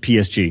in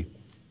PSG?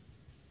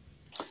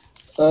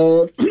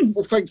 Well,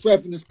 thanks for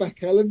having us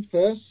back, Alan,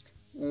 first.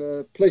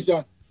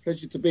 Pleasure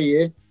to be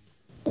here.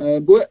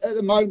 But at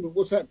the moment,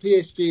 what's that,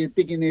 PSG are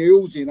digging their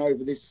heels in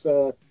over this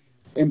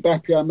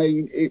Mbappe. I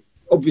mean,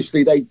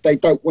 obviously they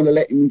don't want to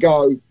let him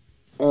go.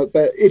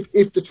 But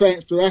if the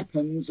transfer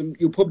happens,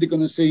 you're probably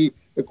going to see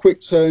a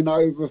quick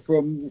turnover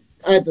from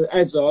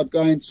Hazard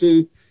going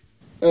to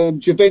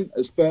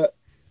Juventus. But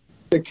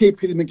they're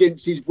keeping him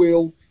against his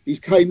will. He's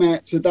came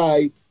out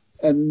today.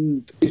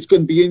 And it's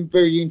going to be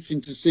very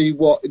interesting to see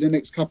what in the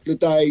next couple of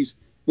days,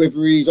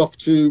 whether he's off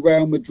to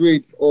Real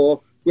Madrid or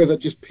whether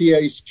just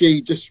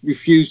PSG just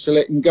refuse to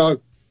let him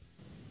go.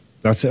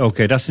 That's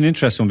okay. That's an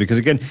interesting one, because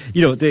again,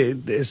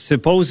 they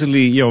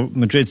supposedly,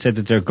 Madrid said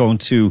that they're going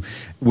to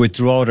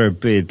withdraw their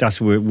bid. That's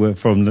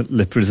from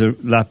Le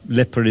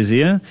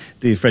Parisien.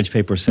 The French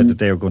paper said that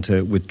they are going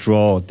to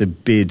withdraw the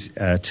bid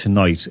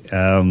tonight.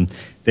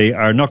 They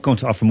are not going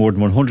to offer more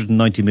than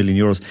 190 million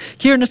euros.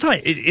 Kieran,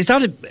 is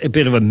that a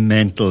bit of a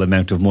mental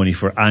amount of money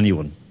for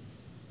anyone?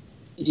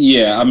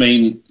 Yeah, I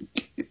mean,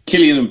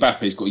 Kylian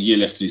Mbappe's got a year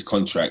left in his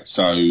contract.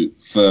 So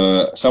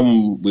for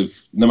someone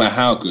with, no matter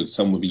how good,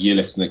 someone with a year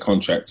left in their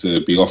contract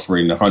to be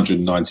offering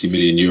 190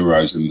 million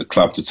euros and the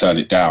club to turn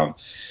it down,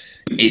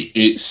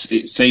 it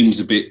seems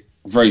a bit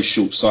very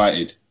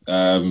short-sighted.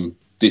 From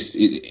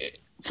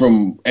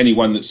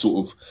anyone that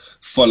sort of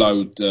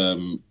followed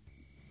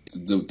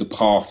the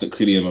path that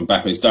Kylian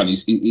Mbappe has done,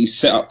 he's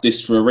set up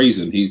this for a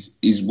reason.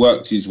 He's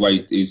worked his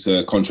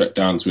contract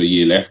down to a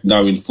year left,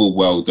 knowing full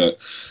well that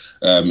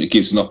it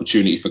gives an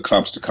opportunity for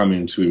clubs to come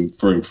into him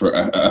for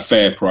a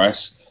fair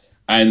price,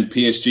 and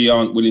PSG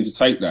aren't willing to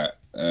take that.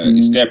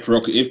 It's their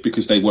prerogative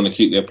because they want to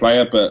keep their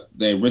player, but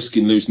they're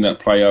risking losing that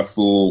player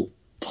for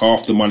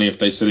half the money if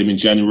they sell him in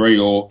January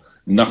or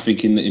nothing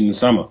in the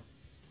summer.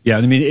 Yeah,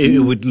 I mean, it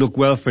would look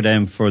well for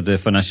them for the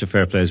financial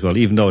fair play as well,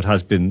 even though it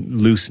has been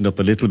loosened up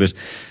a little bit.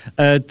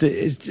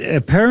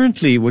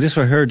 Apparently, well, this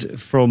I heard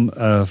from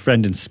a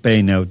friend in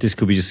Spain. Now, this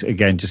could be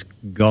just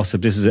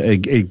gossip. This is a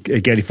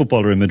Gaelic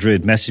footballer in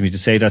Madrid messaged me to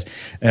say that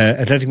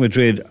Athletic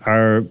Madrid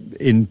are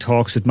in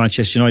talks with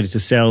Manchester United to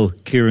sell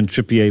Kieran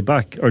Trippier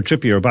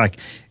back.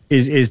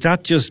 Is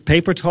that just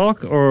paper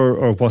talk,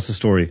 or what's the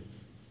story?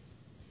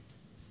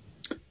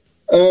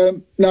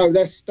 No,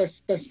 that's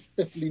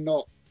definitely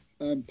not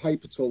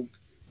paper talk.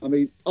 I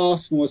mean,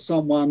 Arsenal are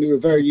someone who are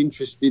very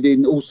interested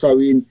in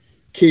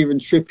Kieran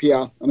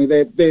Trippier. I mean,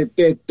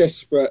 they're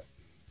desperate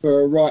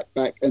for a right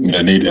back, and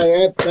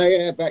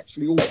they have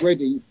actually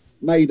already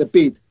made a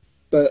bid,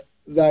 but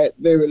they're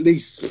at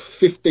least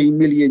 15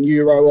 million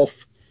euro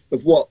off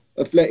of what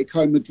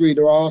Atletico Madrid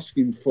are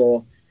asking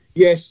for.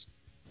 Yes,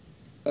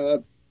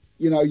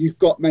 you've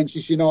got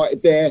Manchester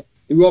United there,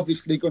 who are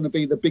obviously going to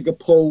be the bigger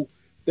pool.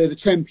 They're the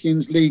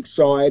Champions League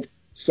side,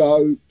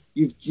 so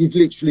you've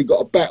literally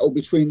got a battle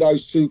between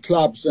those two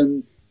clubs,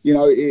 and you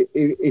know,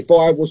 if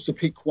I was to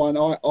pick one,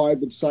 I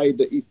would say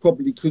that he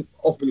probably could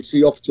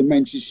obviously off to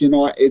Manchester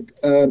United,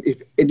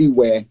 if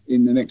anywhere,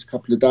 in the next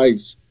couple of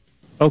days.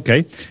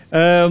 Okay.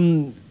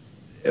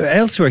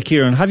 Elsewhere,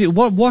 Kieran, have you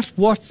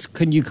what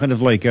can you kind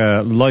of like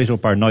light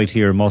up our night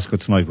here in Moscow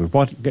tonight with?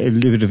 What a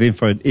little bit of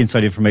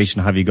inside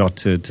information have you got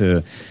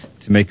to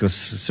make us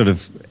sort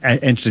of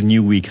enter the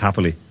new week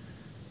happily?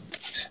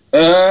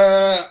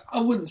 I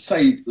wouldn't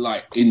say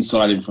like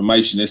inside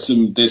information.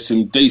 There's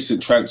some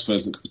decent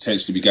transfers that could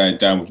potentially be going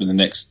down within the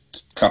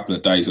next couple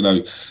of days. I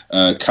know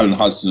Callum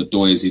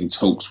Hudson-Odoi is in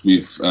talks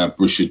with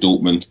Borussia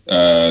Dortmund,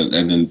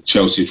 and then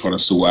Chelsea are trying to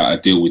sort out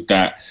a deal with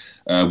that.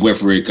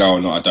 Whether he'll go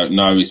or not, I don't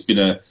know. It's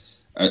been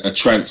a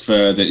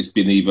transfer that has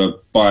been either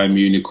Bayern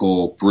Munich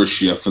or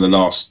Borussia for the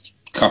last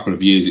couple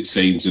of years, it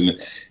seems, and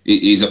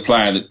he's a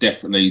player that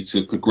definitely,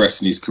 to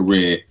progress in his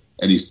career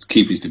and to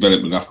keep his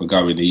development up and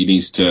going, he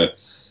needs to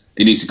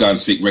go and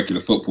seek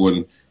regular football.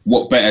 And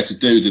what better to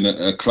do than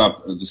a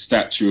club of the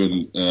stature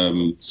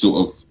and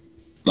sort of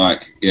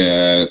like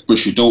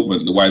Borussia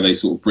Dortmund, the way they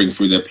sort of bring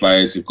through their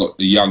players. They've got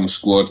the young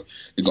squad.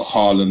 They've got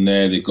Haaland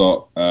there. They've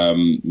got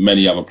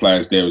many other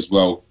players there as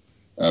well.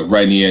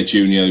 Rainier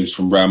Jr., who's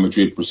from Real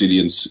Madrid,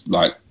 Brazilians,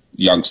 like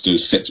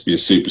youngsters, set to be a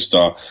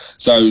superstar.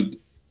 So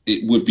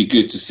it would be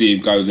good to see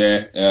him go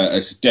there.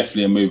 It's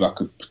definitely a move I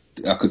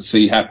could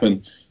see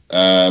happen.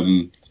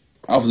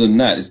 Other than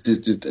that,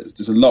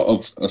 there's a lot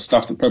of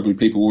stuff that probably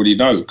people already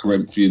know.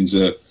 Corinthians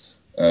are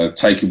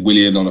taking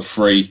Willian on a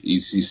free.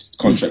 His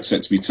contract's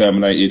set to be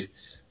terminated.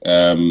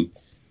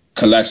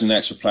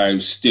 Kolasinac, a player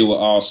who's still at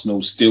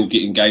Arsenal, still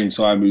getting game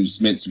time,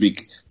 who's meant to be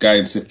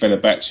going to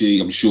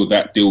Fenerbahce. I'm sure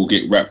that deal will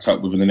get wrapped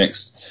up within the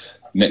next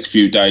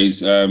few days.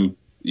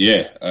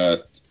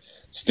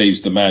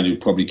 Steve's the man who'll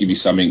probably give you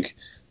something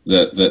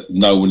that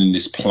no one in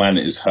this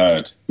planet has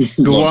heard.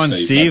 Go on,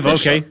 Steve. No,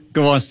 okay,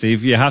 go on,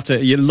 Steve. You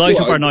light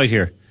up our night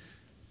here.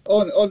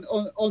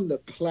 On the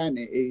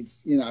planet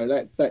is, you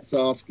know, that's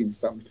asking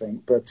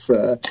something. But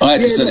I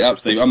had to set it up,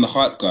 Steve. I'm the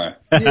hype guy.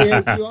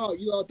 Yeah,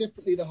 you are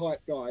definitely the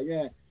hype guy.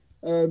 Yeah.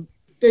 We're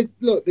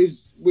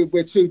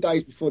 2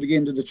 days before the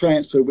end of the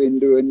transfer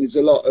window, and there's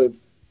a lot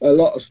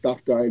of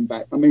stuff going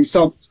back. I mean,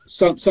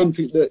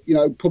 something that, you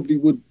know, probably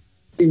would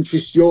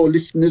interest your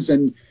listeners,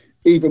 and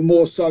even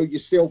more so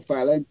yourself,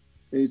 Alan,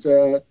 is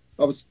I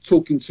was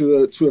talking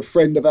to a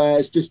friend of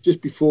ours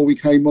just before we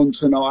came on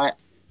tonight.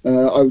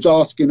 I was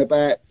asking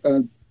about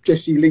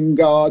Jesse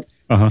Lingard.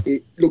 Uh-huh.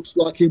 It looks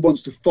like he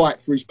wants to fight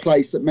for his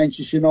place at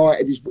Manchester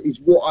United,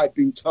 is what I've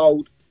been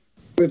told.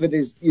 Whether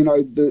there's, you know,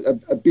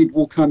 a bid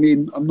will come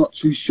in, I'm not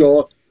too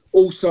sure.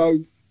 Also,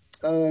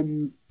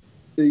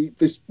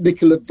 this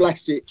Nikola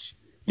Vlasic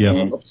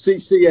of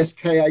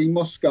CSKA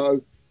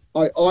Moscow.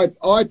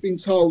 I've been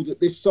told that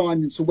this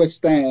signing to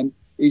West Ham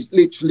is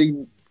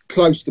literally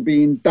close to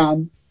being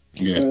done.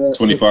 Yeah,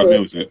 25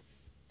 mil, is it?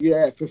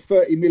 Yeah, for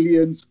 30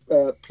 million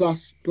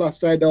plus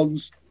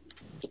add-ons.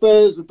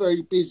 Spurs are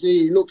very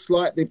busy. It looks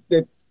like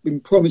they've been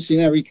promising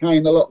Harry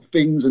Kane a lot of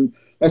things, and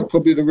that's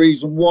probably the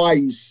reason why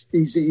he's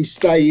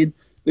staying.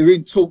 They're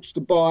in talks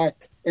to buy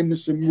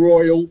Emerson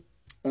Royal.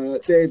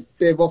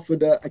 They've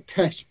offered a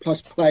cash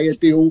plus player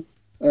deal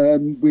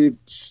with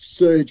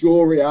Serge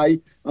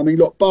Aurier. I mean,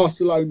 look,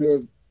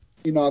 Barcelona,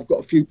 you know, I've got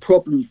a few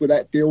problems with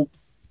that deal.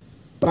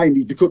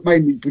 Mainly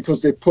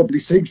because they've probably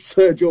seen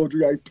Serge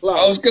Aurier play.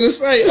 I was going to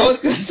say,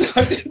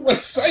 I didn't want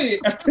to say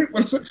it. I think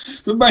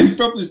the main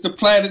problem is the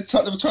player that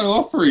Tottenham are trying to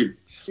offer him.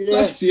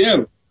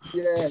 Yeah.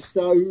 Yeah,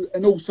 so,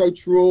 and also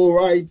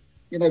Traore,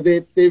 you know,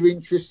 they're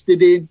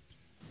interested in.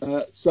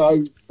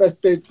 So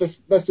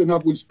that's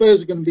another one.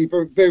 Spurs are going to be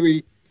very,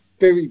 very,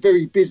 very,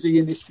 very busy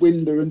in this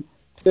window, and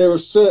there are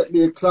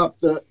certainly a club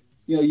that,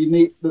 you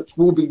know, that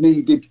will be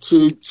needed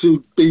to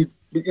be,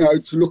 you know,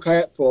 to look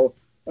out for.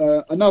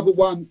 Another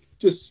one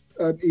just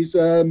is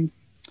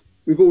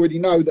we've already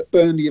know that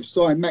Burnley have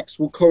signed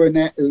Maxwell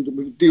Coronet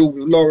with a deal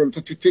with Lauren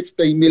for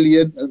 15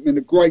 million. I mean,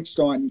 a great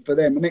signing for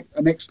them,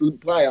 an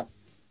excellent player.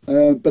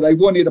 But they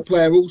wanted a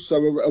player also,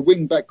 a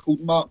wing-back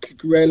called Mark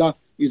Cucurella.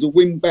 He's a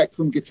wing-back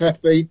from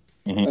Getafe.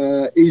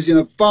 Mm-hmm. He's in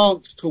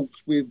advanced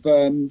talks with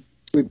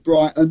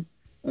Brighton.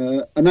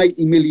 An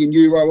 80 million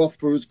euro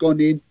offer has gone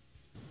in.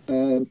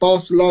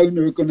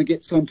 Barcelona are going to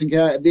get something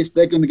out of this.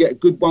 They're going to get a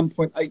good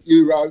 1.8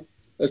 euro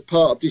as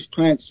part of this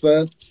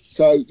transfer.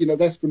 So, you know,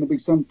 that's going to be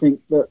something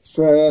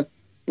that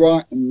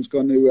Brighton's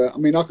going to... I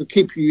mean, I could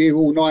keep you here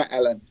all night,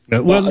 Alan.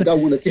 Well, I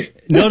don't want to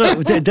get... No,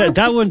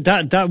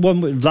 that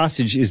one with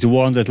Vlasic is the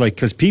one that, like,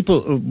 because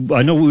people...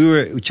 I know we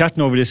were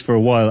chatting over this for a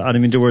while, and I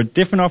mean, there were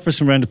different offers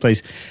from around the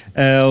place.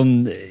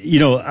 You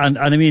know, and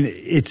I mean,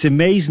 it's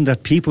amazing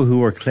that people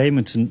who are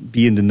claiming to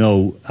be in the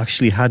know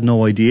actually had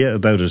no idea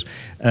about it.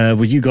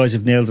 But you guys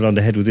have nailed it on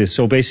the head with this.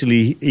 So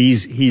basically,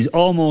 he's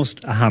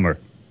almost a hammer.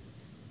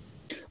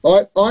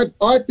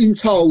 I've been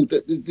told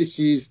that this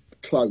is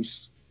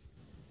close.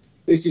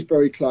 This is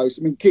very close.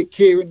 I mean,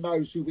 Kieran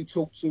knows who we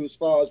talk to as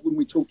far as when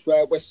we talk to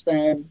our West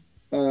Ham,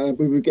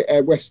 we would get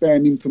our West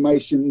Ham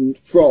information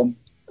from,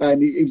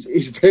 and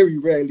he's very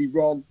rarely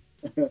wrong.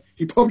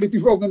 He'd probably be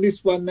wrong on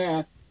this one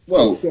now.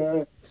 Well,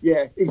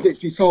 Yeah, he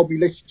literally told me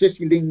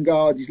Jesse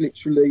Lingard is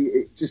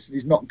literally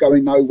is not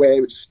going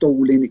nowhere. It's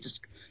stalling. They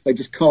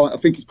just can't. I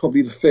think it's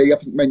probably the fee. I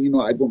think Man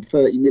United want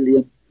 30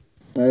 million.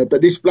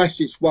 But this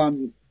Vlasic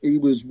one, he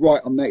was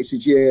right on that. He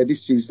said, "Yeah,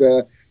 this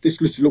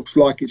looks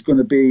like it's going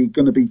to be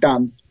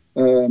done."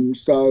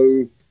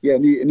 So yeah,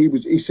 and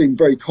he seemed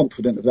very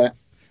confident of that.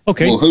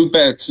 Okay. Well, who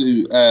better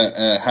to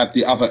have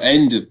the other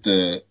end of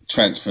the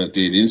transfer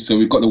dealings? So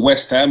we've got the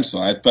West Ham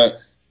side,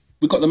 but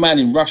we've got the man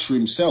in Russia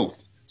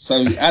himself.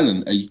 So,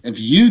 Alan, have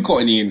you got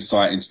any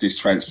insight into this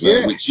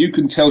transfer, which you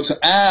can tell to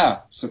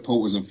our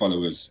supporters and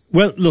followers?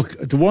 Well, look,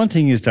 the one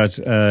thing is that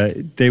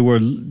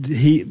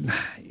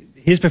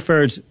his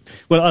preferred.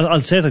 Well,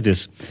 I'll say it like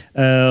this.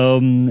 I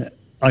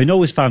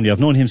know his family.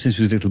 I've known him since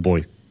he was a little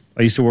boy.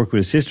 I used to work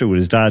with his sister, with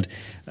his dad,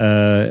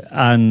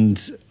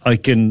 and I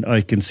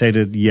can say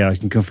that, yeah, I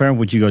can confirm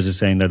what you guys are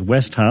saying, that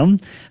West Ham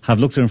have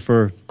looked at him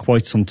for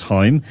quite some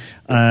time,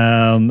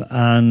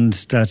 and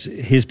that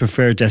his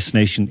preferred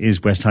destination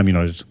is West Ham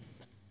United.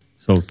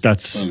 So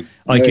that's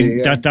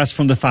that's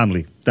from the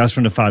family. That's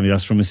from the family.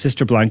 That's from his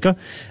sister Blanca,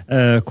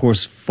 of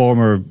course,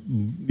 former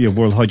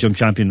world high jump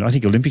champion, I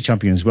think Olympic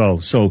champion as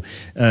well. So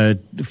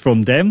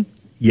from them.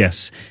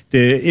 Yes.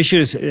 The issue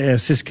is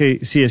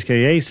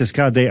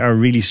CSKA, they are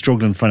really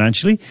struggling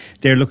financially.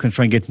 They're looking to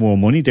try and get more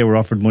money. They were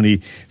offered money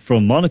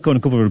from Monaco and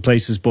a couple of other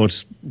places,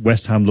 but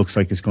West Ham looks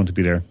like it's going to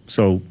be there.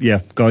 So,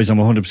 yeah, guys, I'm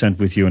 100%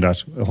 with you on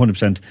that.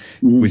 100%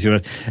 with you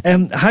on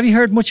that. Have you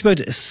heard much about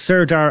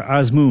Serdar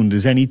Azmoun, the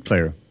Zenit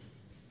player?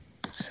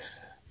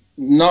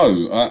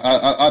 No,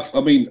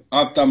 I mean,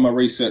 I've done my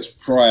research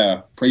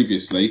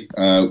previously.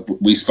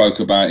 We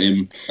spoke about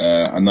him.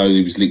 I know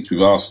he was linked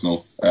with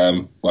Arsenal.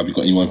 Have you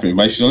got any more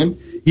information on him?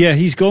 Yeah,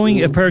 he's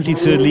going apparently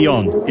to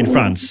Lyon in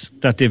France.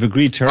 That they've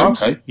agreed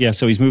terms. Okay. Yeah,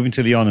 so he's moving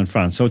to Lyon in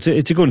France. So it's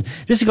a good one.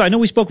 This is a guy, I know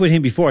we spoke with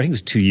him before. I think it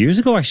was 2 years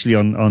ago actually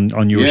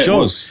on your show.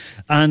 It was.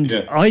 And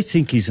I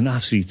think he's an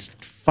absolute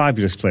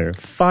fabulous player.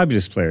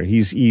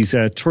 He's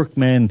a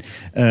Turkmen,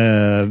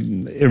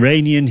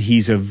 Iranian.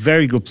 He's a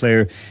very good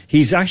player.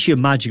 He's actually a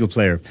magical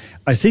player.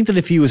 I think that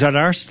if he was at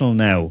Arsenal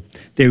now,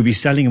 they would be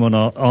selling him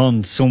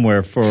on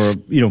somewhere for,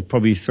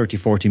 probably 30,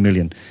 40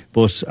 million.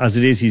 But as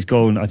it is, he's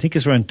going, I think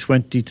it's around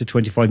 20 to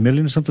 25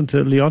 million or something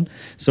to Lyon.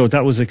 So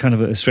that was a kind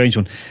of a strange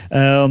one.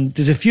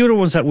 There's a few other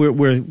ones that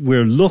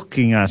we're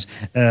looking at,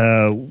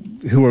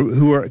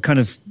 who are kind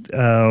of,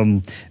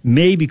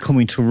 maybe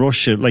coming to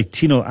Russia, like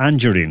Tino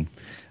Anjorin.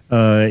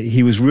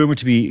 He was rumoured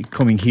to be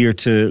coming here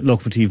to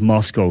Lokomotiv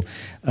Moscow.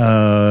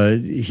 I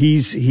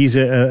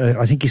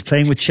think he's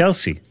playing with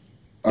Chelsea.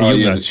 Oh,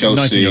 yeah, the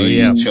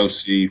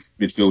Chelsea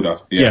midfielder.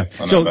 Yeah.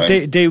 So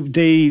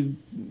they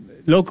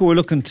Loco were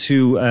looking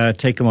to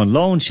take him on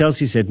loan.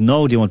 Chelsea said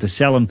no, they want to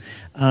sell him.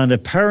 And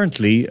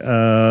apparently,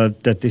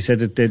 that they said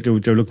that they're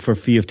looking for a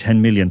fee of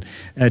 10 million.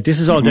 This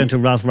is all down to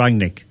Ralph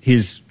Rangnick,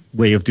 his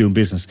way of doing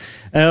business.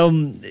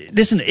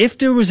 Listen, if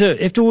there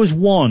was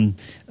one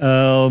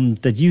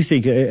that you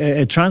think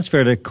a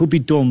transfer that could be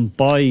done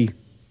by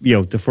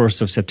the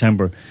 1st of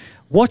September,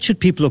 what should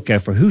people look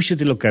out for? Who should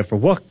they look out for?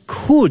 What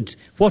could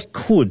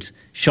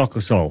shock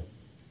us all?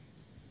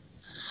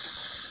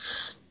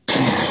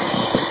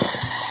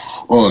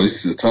 Oh,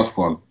 this is a tough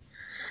one.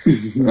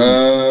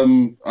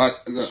 I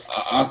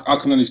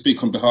can only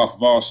speak on behalf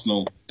of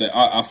Arsenal. That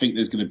I think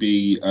there's going to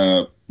be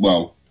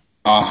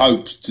I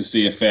hope to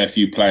see a fair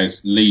few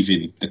players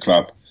leaving the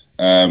club.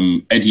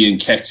 Eddie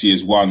Nketiah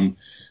is one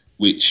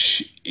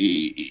which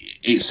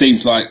it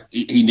seems like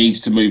he needs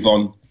to move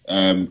on.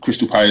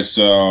 Crystal Palace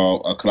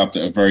are a club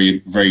that are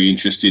very, very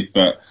interested,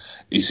 but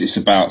it's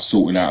about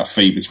sorting out a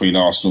fee between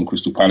Arsenal and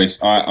Crystal Palace.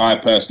 I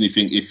personally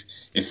think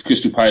if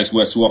Crystal Palace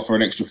were to offer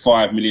an extra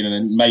 5 million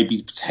and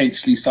maybe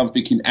potentially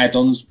something in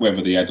add-ons,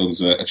 whether the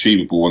add-ons are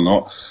achievable or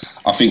not,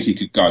 I think he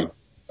could go.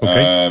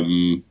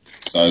 Okay.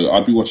 So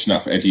I'd be watching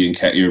out for Eddie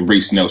Nketiah and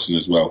Reece Nelson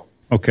as well.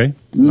 Okay.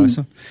 Nice.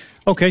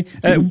 Okay.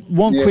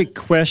 One quick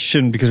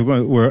question, because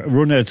we're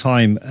running out of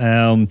time.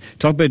 This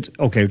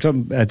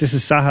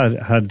is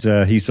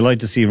Saha he's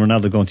delighted to see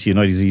Ronaldo going to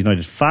United. He's a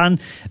United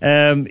fan.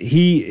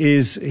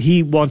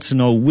 He wants to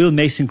know, will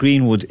Mason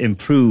Greenwood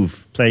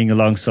improve playing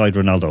alongside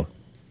Ronaldo?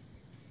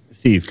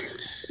 Steve.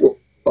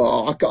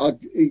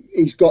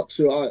 He's got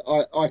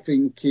to. I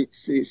think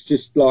it's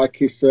just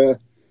like it's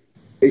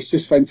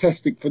just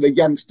fantastic for the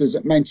youngsters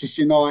at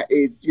Manchester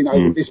United.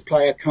 When this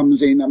player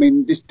comes in, I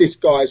mean, this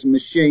guy's a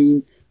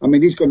machine. I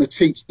mean, he's going to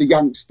teach the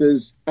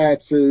youngsters how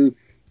to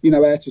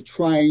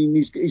train.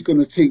 He's going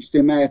to teach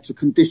them how to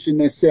condition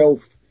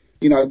themselves.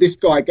 This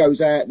guy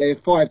goes out there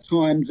 5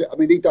 times. I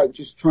mean, he don't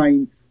just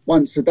train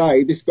once a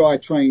day. This guy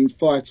trains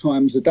 5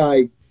 times a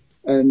day.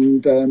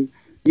 And,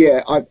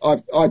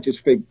 I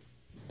just think,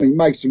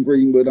 Mason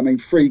Greenwood,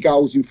 3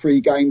 goals in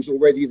 3 games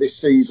already this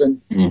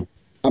season.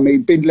 I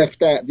mean, been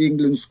left out of the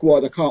England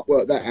squad. I can't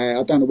work that out.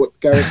 I don't know what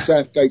Gareth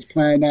Southgate's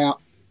playing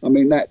out. I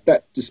mean,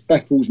 that just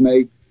baffles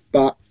me.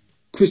 But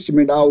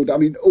Cristiano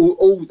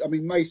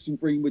Ronaldo, Mason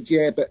Greenwood,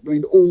 but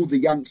all the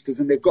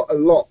youngsters, and they've got a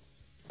lot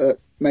at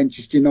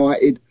Manchester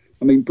United.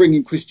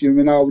 Bringing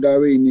Cristiano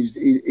Ronaldo in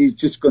is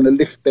just going to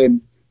lift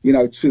them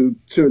to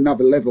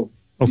another level.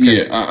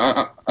 Okay.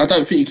 Yeah, I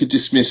don't think you could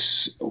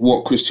dismiss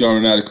what Cristiano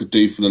Ronaldo could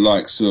do for the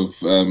likes of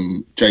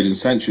Jadon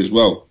Sancho as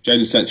well.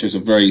 Jadon Sancho is a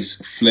very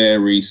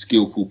flary,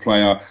 skillful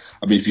player.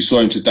 I mean, if you saw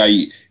him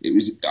today, it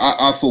was.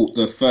 I thought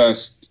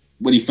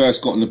when he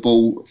first got on the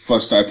ball,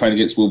 first started playing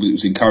against Wolves, it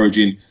was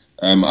encouraging.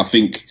 I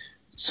think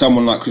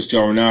someone like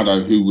Cristiano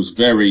Ronaldo, who was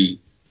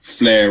very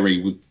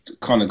flary, the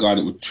kind of guy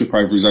that would trip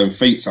over his own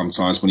feet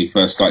sometimes when he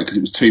first started because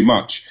it was too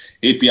much.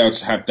 He'd be able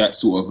to have that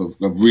sort of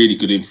a really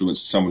good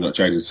influence to someone like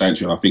Jadon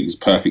Sancho, and I think it's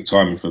perfect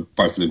timing for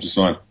both of them to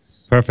sign.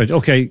 Perfect.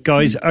 Okay,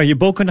 guys, are you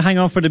both going to hang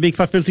on for the Big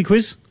Fat Filthy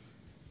quiz?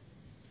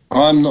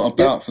 I'm not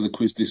about for the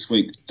quiz this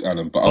week,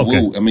 Alan, but I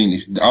will. I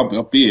mean,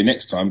 I'll be here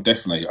next time,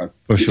 definitely. I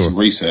did some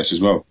research as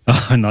well.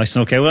 Oh, nice.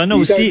 Okay, well, I know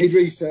You don't need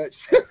research.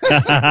 Is it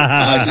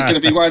going to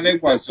be one of them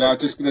ones? So I'm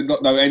just going to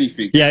not know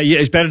anything. Yeah,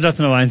 it's better not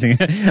to know anything.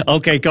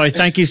 Okay, guys,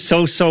 thank you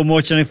so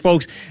much. And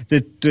folks,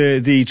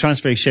 the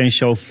Transfer Exchange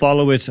Show,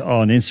 follow it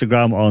on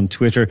Instagram, on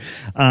Twitter,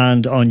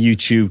 and on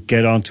YouTube.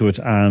 Get onto it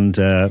and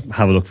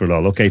have a look for it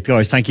all. Okay,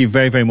 guys, thank you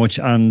very much,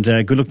 and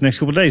good luck the next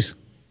couple of days.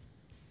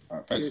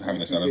 Thanks for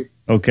having us, Alan.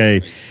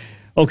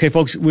 Okay,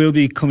 folks, we'll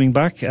be coming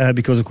back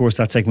because, of course,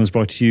 that segment was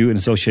brought to you in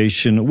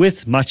association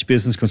with Match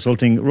Business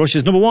Consulting,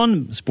 Russia's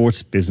 #1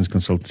 sports business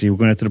consultancy. We're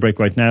going to the break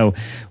right now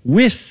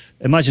with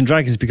Imagine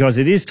Dragons because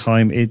it is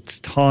time. It's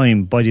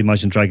time by the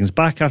Imagine Dragons.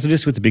 Back after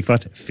this with the Big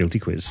Fat Filthy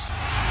Quiz.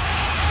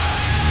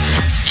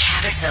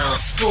 Capital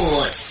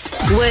Sports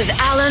with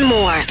Alan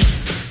Moore.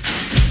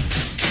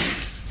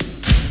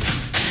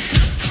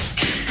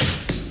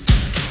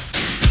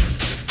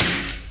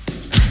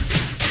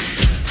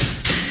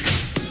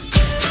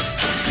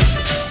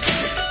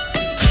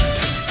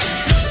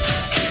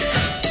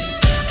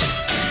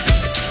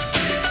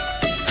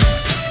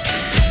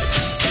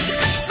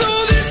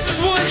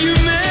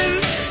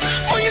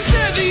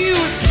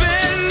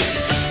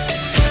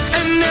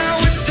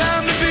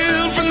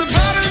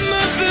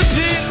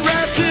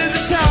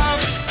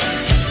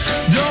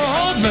 Don't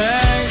hold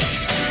back.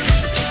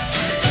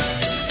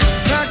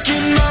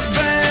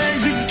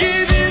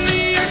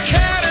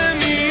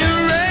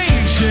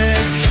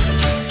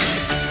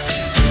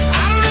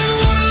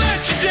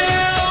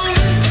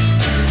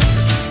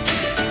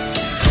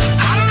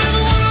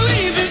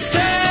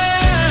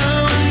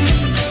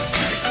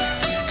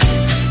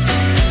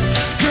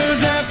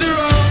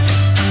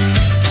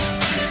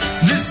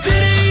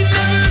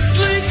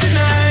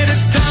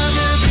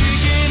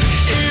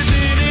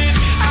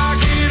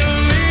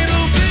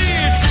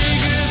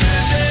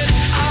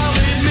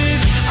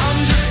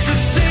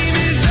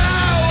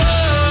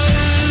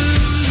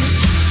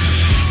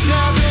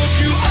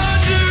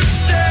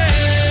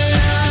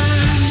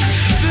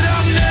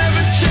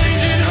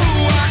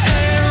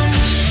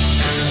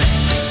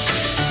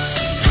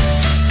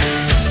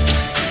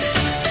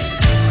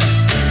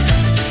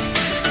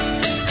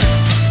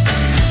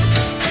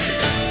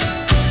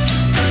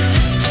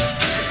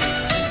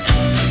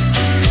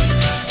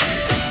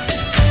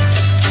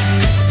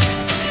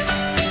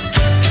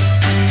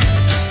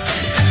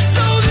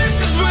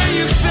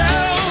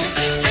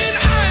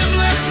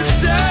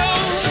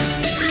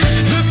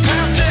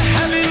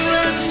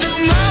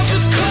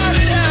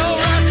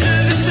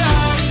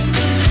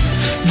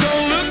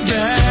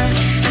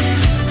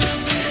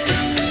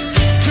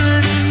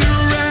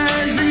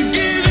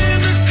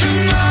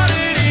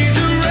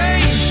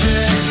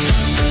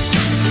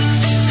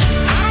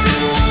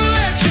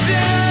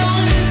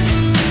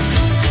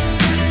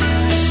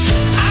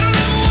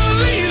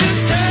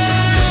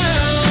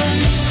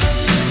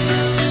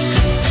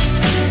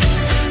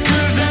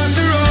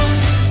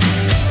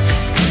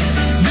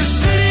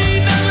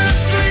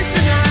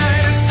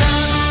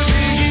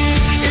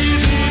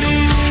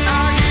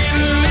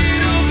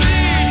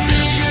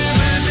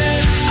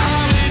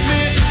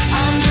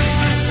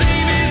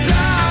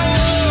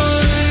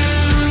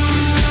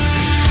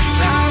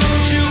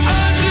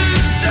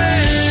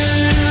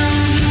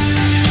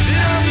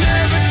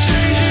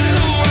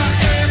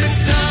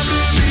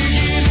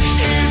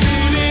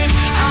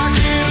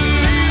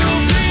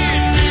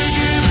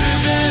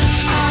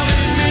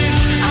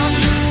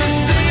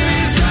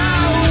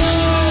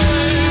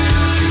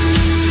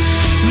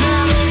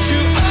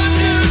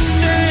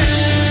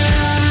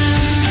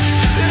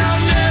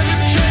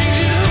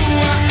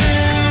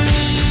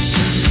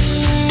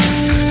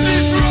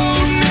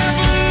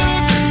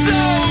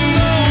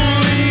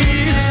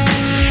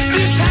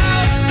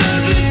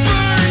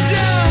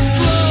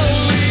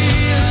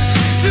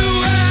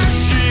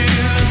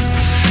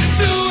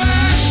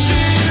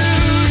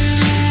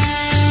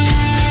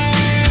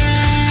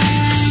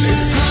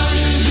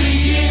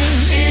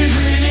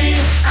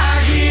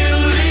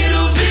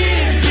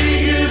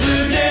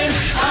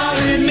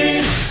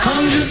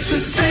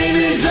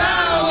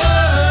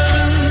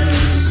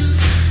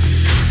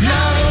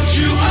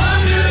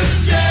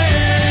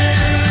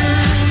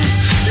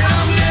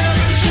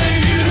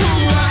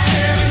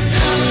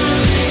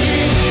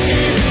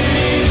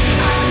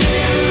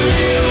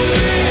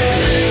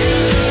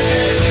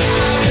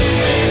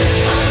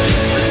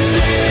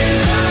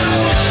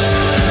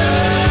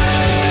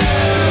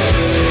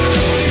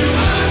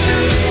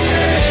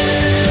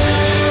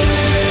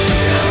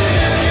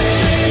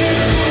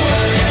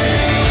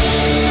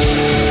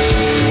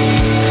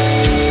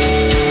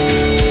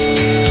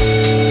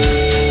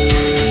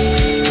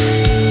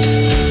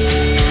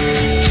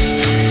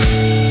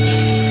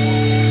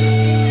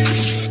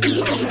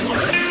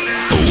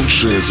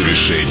 Лучшее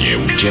завершение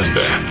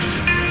уикенда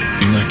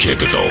на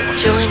Capital.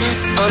 Join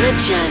us on a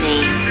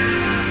journey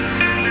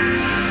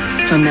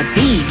from the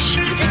beach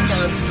to the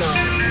dance floor.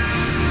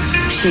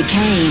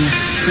 Chicane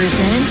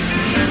presents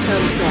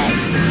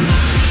Sunsets.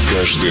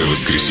 Каждое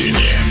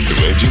воскресенье в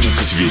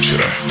 11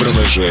 вечера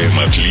провожаем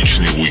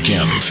отличный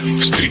уикенд.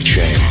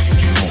 Встречаем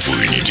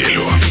новую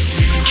неделю.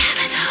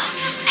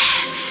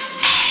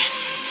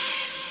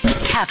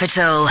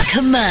 Capital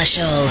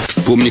Commercial.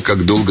 Вспомни,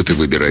 как долго ты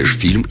выбираешь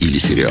фильм или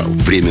сериал.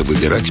 Время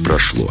выбирать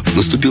прошло.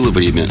 Наступило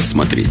время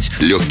смотреть.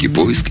 Легкий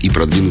поиск и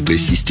продвинутая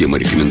система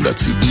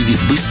рекомендаций Иви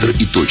быстро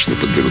и точно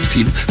подберут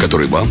фильм,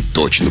 который вам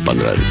точно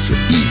понравится.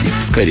 Иви.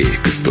 Скорее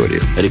к истории.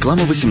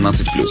 Реклама 18+. The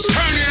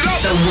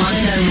one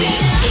and only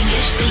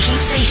English-speaking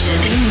station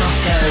in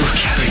Moscow.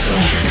 Capital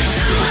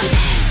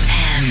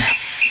FM.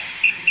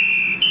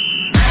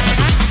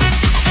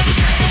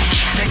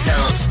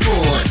 Capital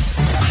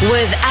Sports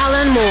with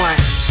Alan Moore.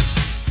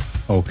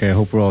 Okay, I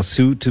hope we're all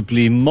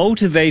suitably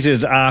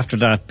motivated after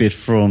that bit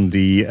from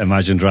the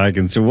Imagine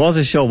Dragons. There was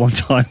a show one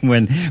time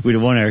when we did a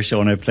 1 hour show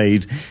and I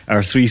played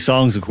our 3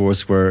 songs, of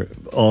course, were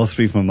all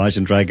 3 from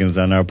Imagine Dragons,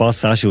 and our boss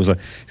Sasha was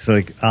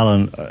like,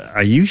 Alan,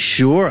 are you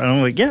sure? And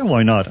I'm like, yeah,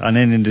 why not? And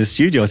then in the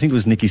studio, I think it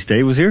was Nikki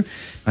Stay was here,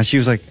 and she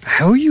was like,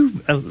 how are you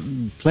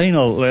playing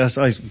all this?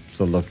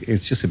 So look,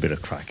 it's just a bit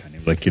of crack,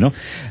 like, you know.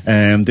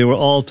 They were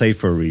all played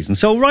for a reason.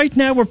 So right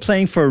now we're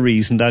playing for a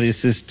reason. That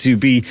is to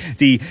be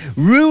the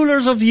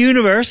rulers of the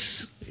universe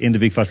in the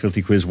Big Fat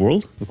Filthy Quiz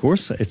world, of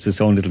course. It's its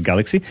own little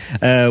galaxy.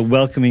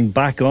 Welcoming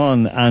back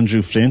on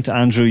Andrew Flint.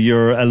 Andrew,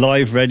 you're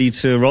alive, ready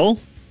to roll?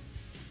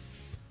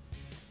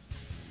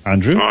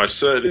 Andrew? I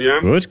certainly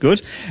am.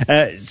 Good.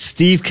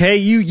 Steve K,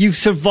 you've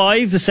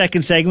survived the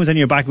second segment and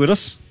you're back with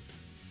us?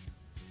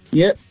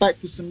 Yep, back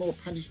for some more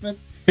punishment.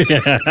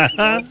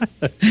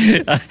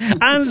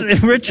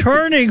 And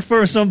returning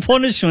for some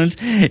punishment,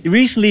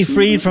 recently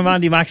freed from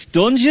Andy Mack's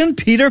dungeon,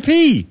 Peter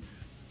P.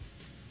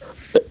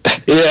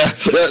 Yeah,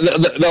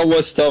 that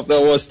was tough.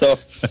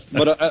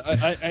 But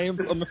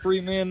I'm a free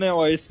man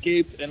now. I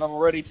escaped, and I'm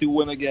ready to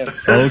win again.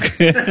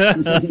 Okay.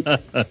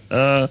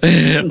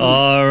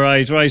 All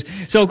right.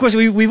 So, of course,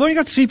 we've only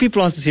got 3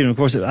 people on to see him. Of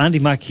course, Andy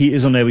Mack, he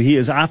is unable. He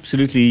is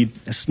absolutely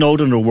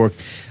snowed under work.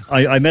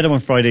 I met him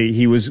on Friday.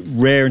 He was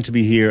raring to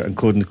be here and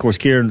couldn't. Of course,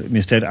 Kieran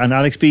missed out. And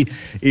Alex B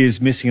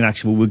is missing in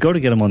action. But we'll go to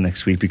get him on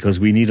next week because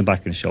we need him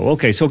back in the show.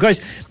 Okay, so guys,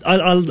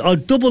 I'll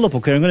double up,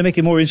 okay? I'm going to make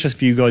it more interesting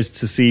for you guys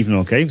this evening,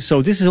 okay?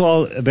 So this is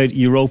all about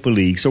Europa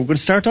League. So we're going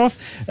to start off.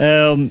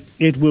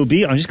 It will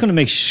be, I'm just going to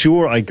make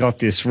sure I got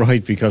this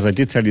right because I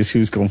did tell you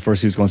who's going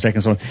first, who's going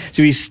second. So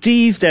he's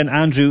Steve, then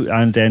Andrew,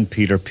 and then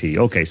Peter P.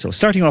 Okay, so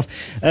starting off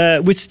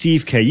with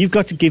Steve K. You've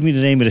got to give me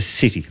the name of the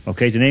city,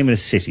 okay? The name of the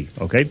city,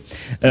 okay?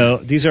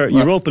 These are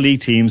Europa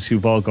League teams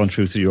who've all gone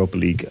through to the Europa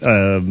League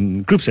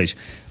group stage.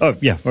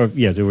 They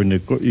were in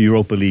the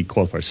Europa League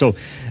qualifiers. So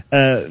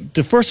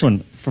the first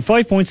one, for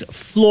 5 points,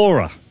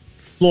 Flora.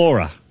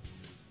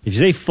 If you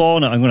say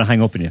fauna, I'm going to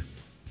hang up on you.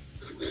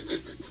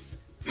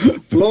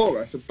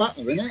 Flora, it's a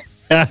battle, isn't it?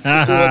 That's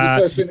the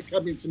first thing that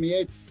came into my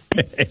head.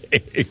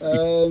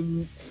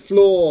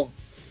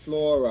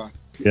 Flora.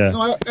 Yeah.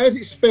 No, how's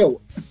it spelled?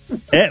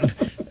 Flora.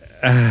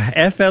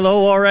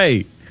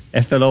 Flora.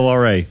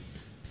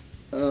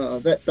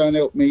 That don't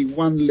help me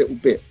one little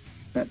bit.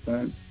 That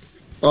don't.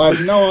 I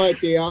have no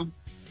idea,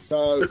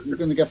 so I'm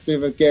going to have to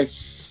have a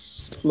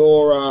guess.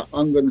 Flora,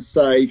 I'm going to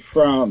say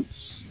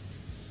France.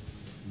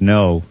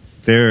 No,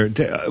 they're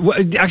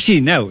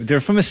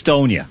from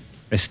Estonia.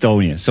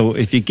 So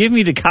if you give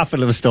me the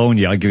capital of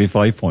Estonia, I'll give you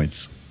 5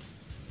 points.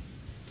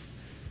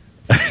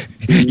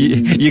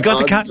 You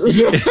got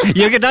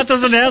that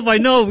doesn't help, I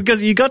know,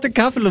 because you got the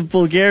capital of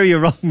Bulgaria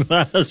wrong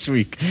last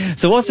week.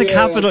 So what's the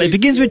capital? It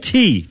begins with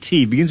T.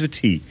 Begins with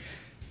T.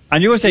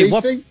 And you're saying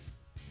what?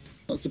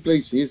 Not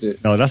Tbilisi, is it?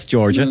 No, that's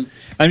Georgia. No.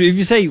 And if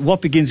you say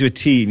what begins with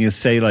T, and you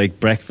say like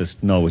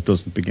breakfast, no, it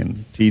doesn't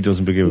begin. T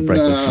doesn't begin with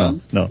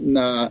breakfast. No,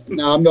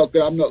 I'm not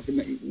going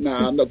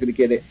to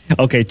get it.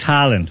 Okay,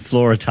 Tallinn,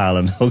 Flora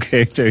Tallinn.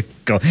 Okay, there you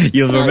go.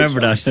 You'll remember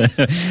that.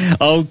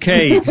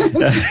 Okay.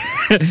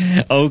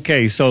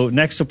 Okay, so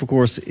next up, of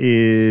course,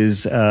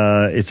 is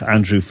it's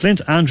Andrew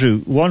Flint.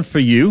 Andrew, one for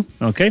you.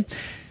 Okay,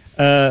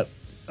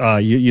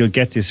 you'll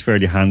get this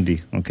fairly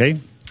handy. Okay,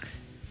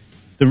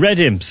 the Red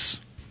Imps.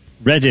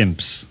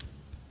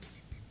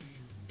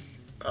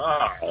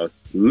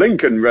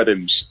 Lincoln Red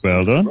Imps.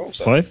 Well done.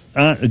 5.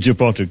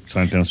 Gibraltar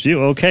time comes for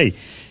you. Okay,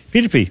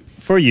 Peter P.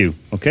 For you.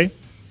 Okay.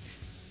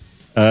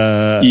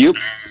 Yep.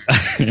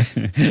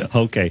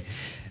 Okay.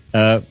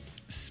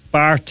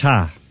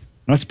 Sparta.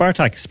 Not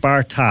Spartak.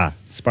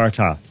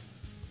 Sparta.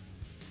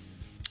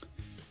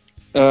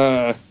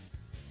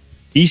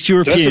 East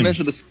European.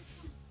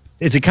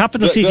 It's a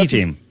capital city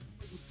team.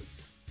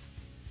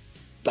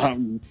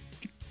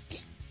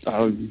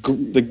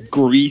 The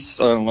Greece.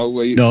 I don't know.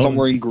 No.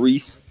 Somewhere in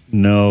Greece.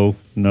 No.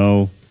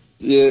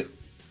 Yeah.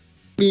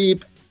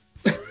 Beep.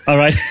 All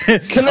right.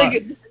 Can I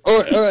get?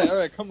 All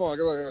right. Come on.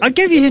 I'll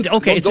give you a hint.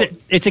 Okay,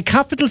 it's a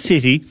capital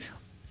city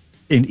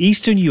in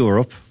Eastern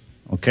Europe.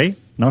 Okay,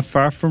 not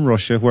far from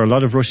Russia, where a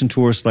lot of Russian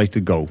tourists like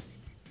to go.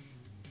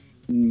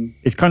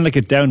 It's kind of like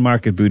a down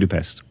market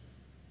Budapest.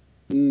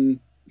 Yeah,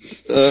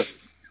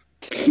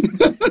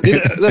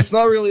 that's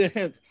not really a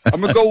hint. I'm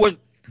gonna go with.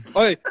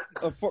 Okay,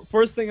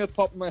 first thing at the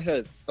top of my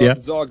head. Yeah.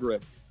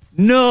 Zagreb.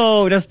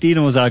 No, that's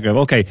Dinamo Zagreb.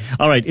 Okay,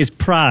 all right, it's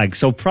Prague.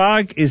 So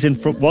Prague is in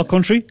what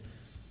country?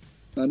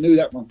 I knew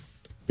that one.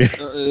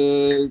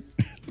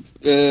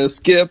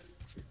 Skip.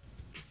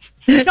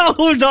 No,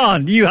 hold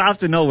on. You have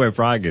to know where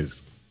Prague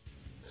is.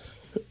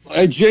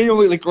 I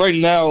genuinely, like, right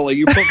now, like,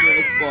 you put me on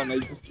the spot and I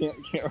just can't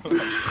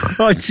remember.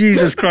 Oh,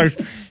 Jesus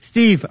Christ.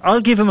 Steve,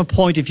 I'll give him a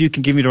point if you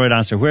can give me the right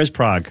answer. Where's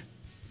Prague?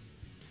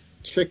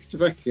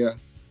 Czechoslovakia.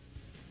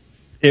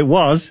 It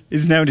was.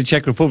 It's now in the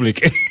Czech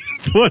Republic.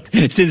 But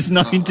since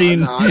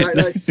 19...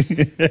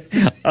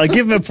 I'll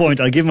give him a point.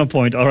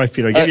 All right,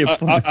 Peter, I'll give you a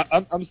point.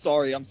 I'm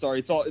sorry.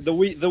 It's all,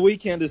 the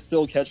weekend is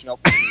still catching up.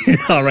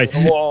 All right. A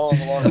long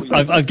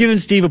weekend. I've given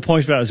Steve a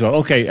point for that as well.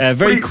 Okay,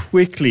 very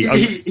quickly.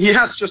 He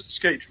has just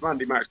escaped from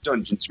Andy Mack's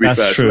dungeon, to be fair.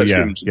 That's so true, let's give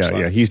him some yeah.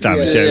 slack. He's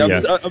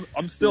damaged.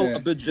 I'm still a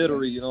bit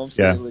jittery, you know what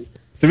I'm Yeah. saying? Like,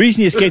 The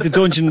reason he escaped the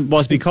dungeon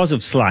was because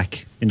of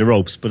slack in the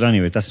ropes. But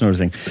anyway, that's another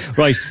thing.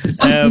 Right.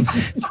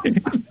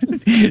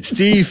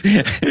 Steve,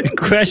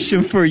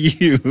 question for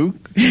you.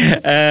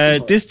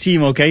 This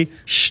team, okay?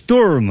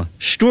 Sturm.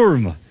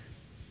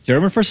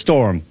 German for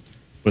storm.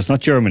 But it's not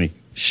Germany.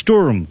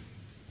 Sturm.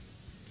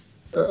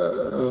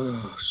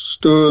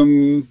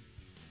 Sturm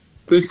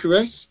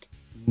Bucharest.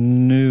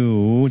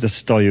 No,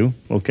 that's Stoyu.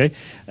 Okay.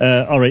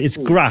 All right, it's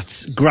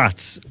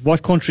Graz.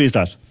 What country is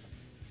that?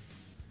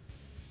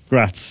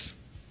 Graz.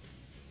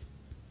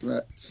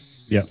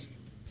 Yeah.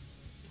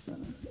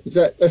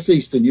 That's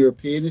Eastern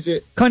European, is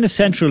it? Kind of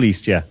Central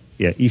East, yeah.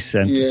 Yeah,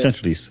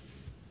 Central East.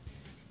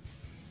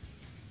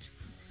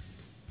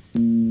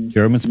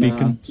 German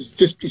speaking? It's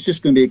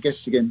just going to be a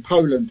guess again.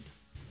 Poland.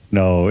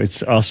 No,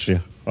 it's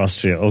Austria.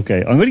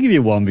 Okay, I'm going to give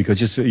you one because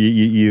just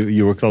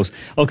you were close.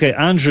 Okay,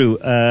 Andrew,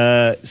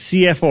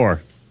 CF4.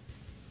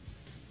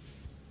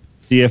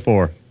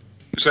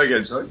 Say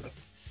again, sorry.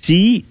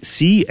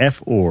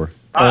 CF4.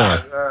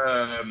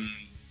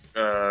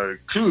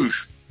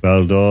 Cluj.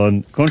 Well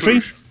done. Country?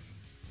 Cluj.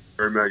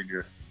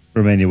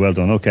 Romania, well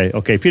done.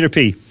 Okay, Peter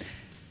P.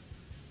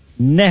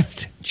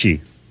 Neftchi.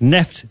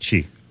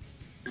 Neftchi,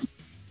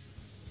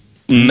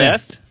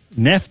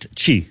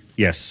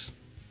 yes.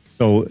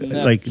 So,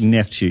 like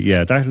Neftchi,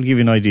 yeah, that'll give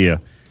you an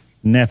idea.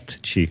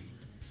 Neftchi.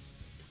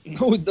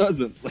 no, it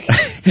doesn't. Like,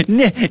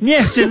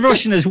 Neft in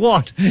Russian is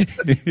what?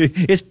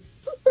 It's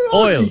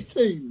oil. These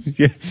teams.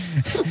 Yeah.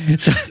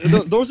 So,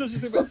 those are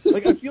just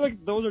like, I feel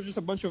like those are just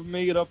a bunch of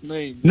made up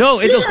names. no,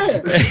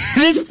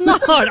 it's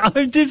not.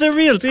 It's a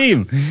real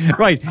team.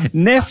 Right,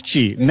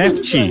 Neftchi.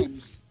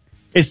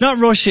 It's not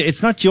Russia,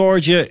 it's not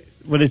Georgia,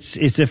 but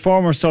it's a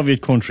former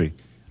Soviet country.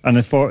 So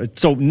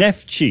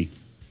Neftchi.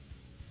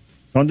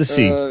 It's on the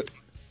sea.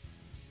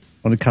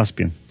 On the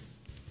Caspian.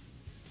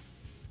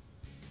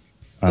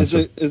 Is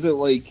it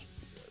like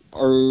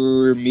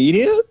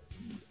Armenia?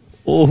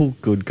 Oh,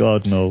 good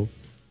God, no.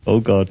 Oh,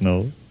 God,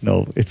 no.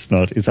 No, it's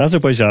not. It's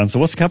Azerbaijan. So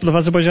what's the capital of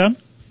Azerbaijan?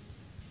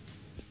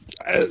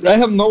 I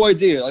have no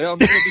idea. I'm going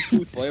to be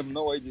truthful. I have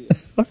no idea.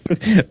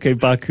 Okay,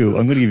 Baku.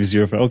 I'm going to give you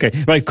 0 for.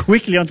 Okay, right.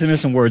 Quickly on to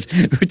missing words.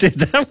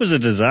 That was a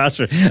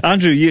disaster,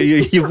 Andrew.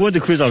 You won the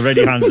quiz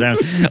already, hands down.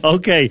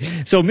 Okay,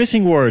 so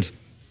missing word.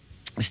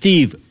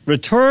 Steve,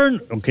 return.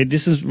 Okay,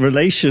 this is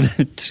relation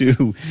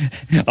to.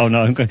 Oh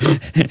no, I'm going.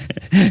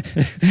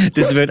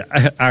 This is about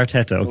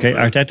Arteta. Okay,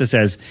 Arteta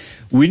says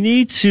we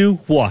need to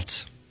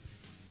what?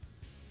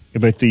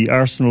 About the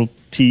Arsenal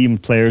team,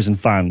 players, and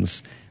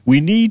fans. We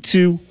need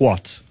to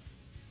what?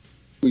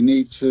 We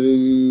need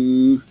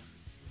to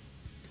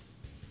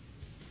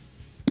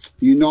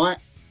unite.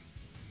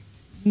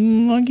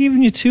 I'm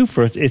giving you 2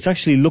 for it. It's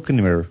actually look in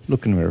the mirror.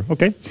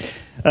 Okay.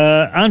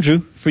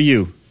 Andrew, for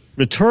you.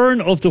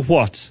 Return of the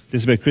what?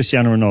 This is about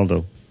Cristiano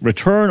Ronaldo.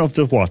 Return of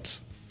the what?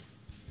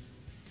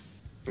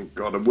 Oh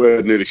God, a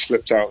word nearly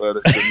slipped out there.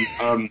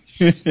 Return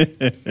of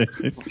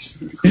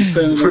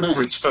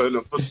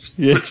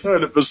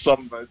the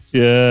sunbed.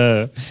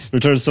 Yeah,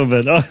 return of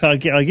sunbed. Oh, I'll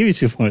give you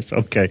 2 points.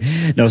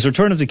 Okay. No, it's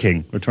Return of the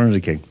King.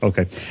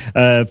 Okay.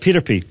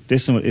 Peter P,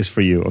 this one is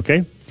for you,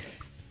 okay?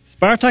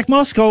 Spartak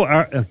Moscow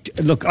are...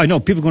 look, I know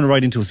people are going to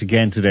write into us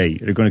again today.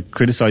 They're going to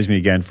criticize me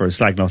again for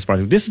slagging off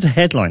Spartak. This is the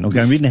headline, okay?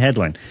 I'm reading the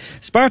headline.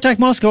 Spartak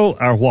Moscow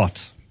are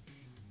what?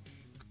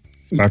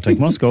 Spartak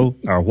Moscow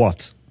are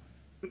what?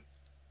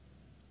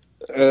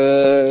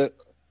 Oh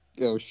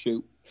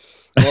shoot!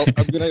 Well,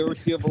 I'm gonna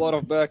receive a lot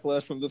of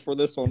backlash for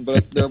this one,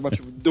 but they're a bunch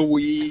of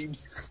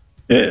dweebs.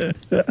 A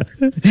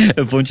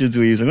bunch of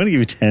dweebs. I'm going to give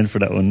you 10 for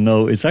that one.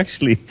 No, it's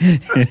actually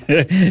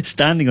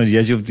standing on the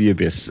edge of the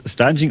abyss.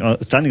 Standing on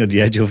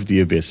the edge of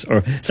the abyss,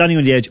 or standing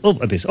on the edge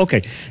of abyss.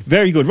 Okay,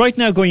 very good. Right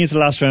now, going into the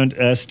last round,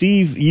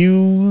 Steve,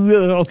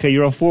 you're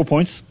on 4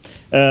 points.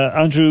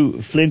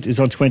 Andrew Flint is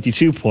on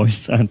 22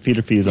 points and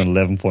Peter P is on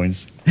 11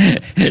 points.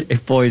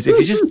 Boys, if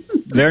you just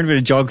learn a bit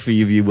of geography,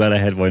 you'll be well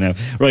ahead by now.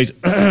 Right,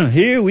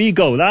 here we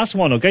go. Last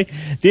one, okay?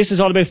 This is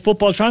all about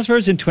football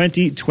transfers in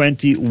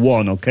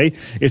 2021, okay?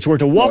 It's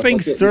worth a whopping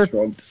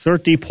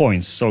 30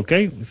 points,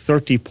 okay?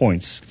 30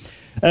 points.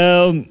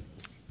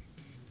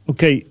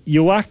 Okay,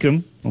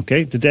 Joachim,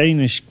 okay, the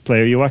Danish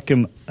player,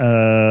 Joachim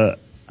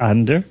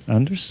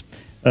Anders,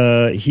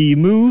 he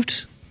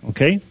moved,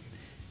 okay,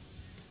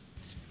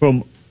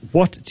 from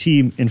what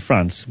team in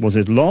France? Was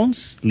it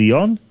Lens,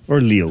 Lyon,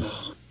 or Lille?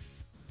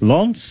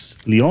 Lens,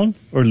 Lyon,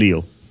 or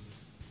Lille?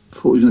 I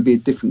thought it was going to be a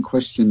different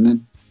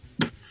question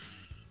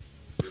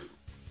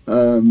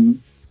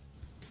then.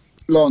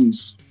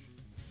 Lens.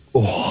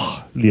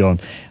 Oh, Lyon.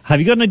 Have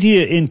you got an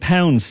idea in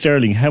pounds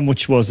sterling how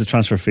much was the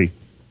transfer fee?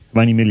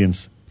 How many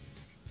millions?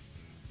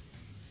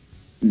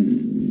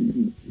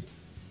 Wouldn't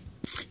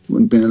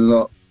have been a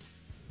lot.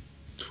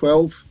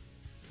 12.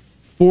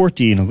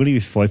 14. I'm going to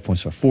give you 5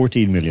 points for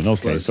 14 million.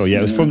 Okay, so yeah,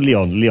 it was from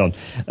Lyon. It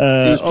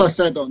was plus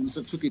add-ons, so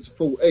it took it to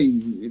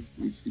 14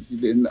 if you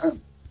didn't know.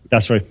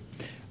 That's right.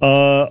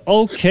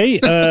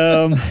 Okay.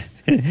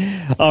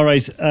 All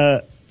right.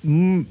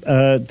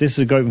 This is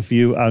a good one for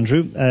you,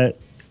 Andrew.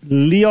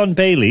 Leon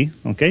Bailey,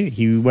 okay,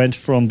 he went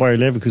from Bayer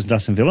Leverkusen to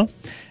Aston Villa.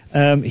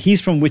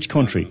 He's from which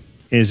country?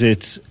 Is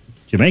it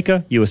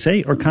Jamaica,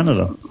 USA, or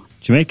Canada?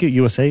 Jamaica,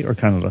 USA, or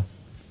Canada?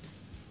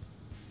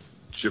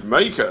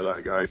 Jamaica,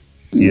 that guy.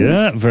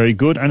 Yeah, very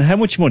good. And how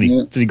much money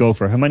did he go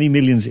for? How many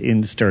millions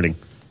in sterling?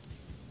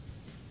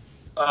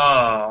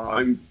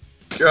 I'm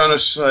going to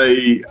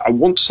say, I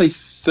want to say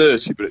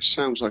 30, but it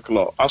sounds like a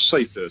lot. I'll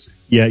say 30.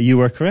 Yeah,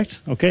 you are correct.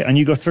 Okay, and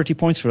you got 30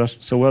 points for that.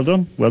 So well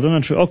done. Well done,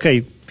 Andrew.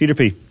 Okay, Peter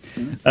P.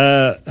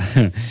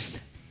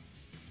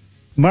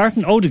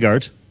 Martin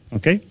Odegaard,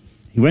 okay,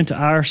 he went to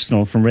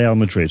Arsenal from Real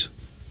Madrid.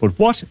 But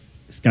what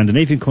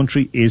Scandinavian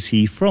country is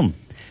he from?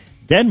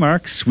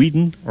 Denmark,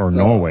 Sweden, or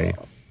Norway?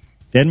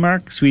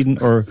 Denmark, Sweden,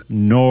 or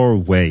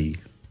Norway?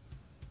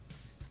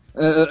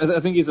 I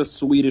think he's a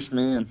Swedish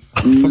man.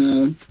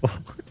 No,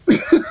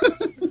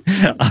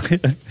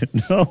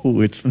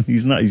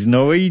 he's not. He's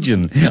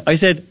Norwegian.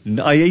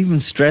 I even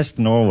stressed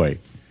Norway.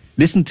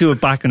 Listen to it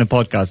back in a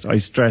podcast. I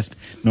stressed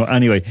no.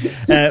 Anyway,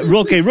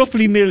 okay.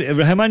 Roughly,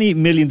 how many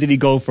million did he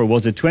go for?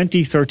 Was it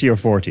 20, 30, or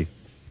 40?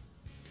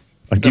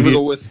 I'm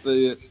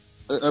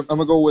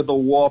gonna go with a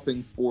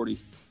whopping 40.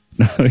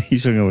 No,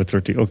 he's going to go with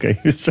 30. Okay,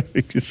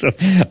 sorry. So,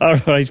 all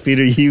right,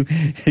 Peter,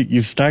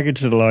 you've staggered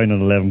to the line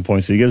on 11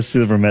 points, so you get a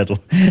silver medal.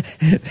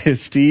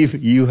 Steve,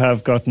 you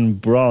have gotten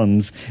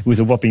bronze with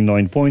a whopping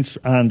 9 points,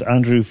 and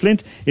Andrew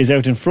Flint is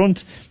out in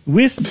front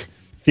with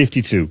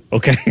 52.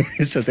 Okay,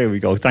 so there we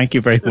go. Thank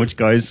you very much,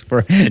 guys,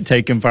 for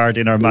taking part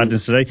in our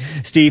madness today.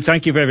 Steve,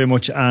 thank you very, very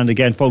much. And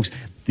again, folks,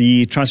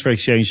 the Transfer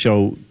Exchange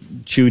show,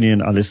 tune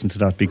in and listen to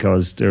that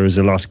because there is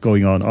a lot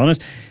going on it.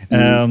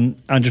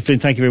 Andrew Flynn,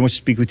 thank you very much.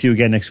 Speak with you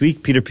again next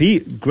week. Peter P,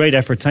 great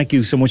effort. Thank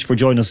you so much for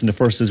joining us in the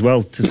first as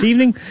well this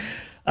evening.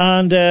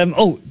 And,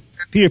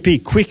 Peter P,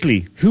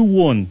 quickly, who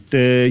won?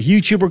 The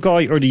YouTuber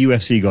guy or the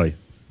UFC guy?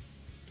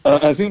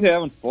 I think they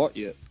haven't fought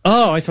yet.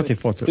 Oh, I thought they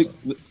fought.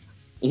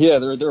 Yeah,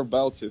 they're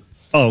about to.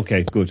 Oh,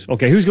 okay, good.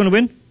 Okay, who's going to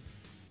win?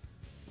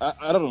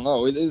 I don't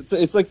know.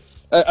 It's like,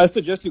 I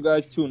suggest you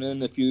guys tune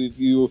in if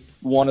you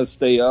want to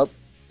stay up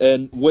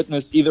and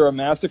witness either a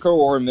massacre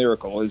or a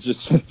miracle. It's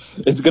just,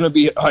 it's going to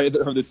be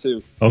either of the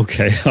two.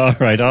 Okay,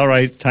 all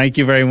right. Thank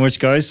you very much,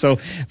 guys. So,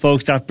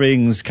 folks, that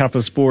brings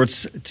Capital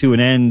Sports to an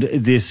end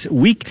this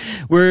week.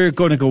 We're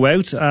going to go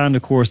out, and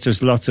of course,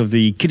 there's lots of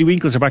the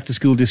Kiddywinkles are back to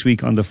school this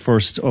week on the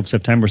 1st of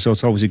September, so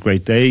it's always a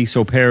great day.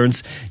 So,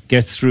 parents,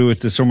 get through it.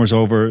 The summer's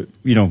over,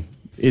 you'll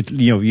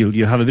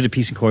have a bit of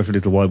peace and quiet for a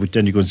little while, but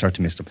then you're going to start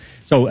to miss them.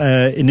 So,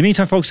 in the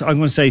meantime, folks, I'm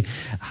going to say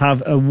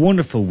have a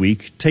wonderful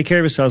week. Take care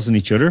of yourselves and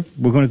each other.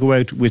 We're going to go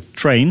out with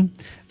Train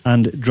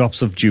and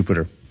Drops of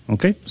Jupiter.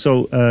 Okay?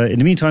 So, in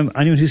the meantime,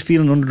 anyone who's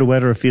feeling under the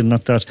weather or feeling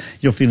not that,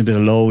 feeling a bit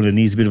alone and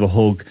needs a bit of a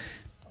hug,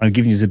 I'm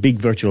giving you a big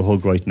virtual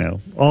hug right now,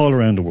 all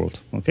around the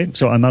world. Okay?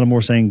 So, I'm Alan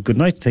Moore saying good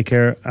night, take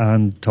care,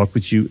 and talk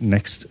with you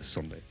next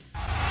Sunday.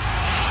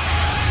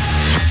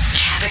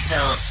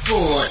 Capital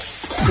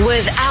Sports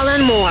with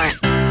Alan Moore.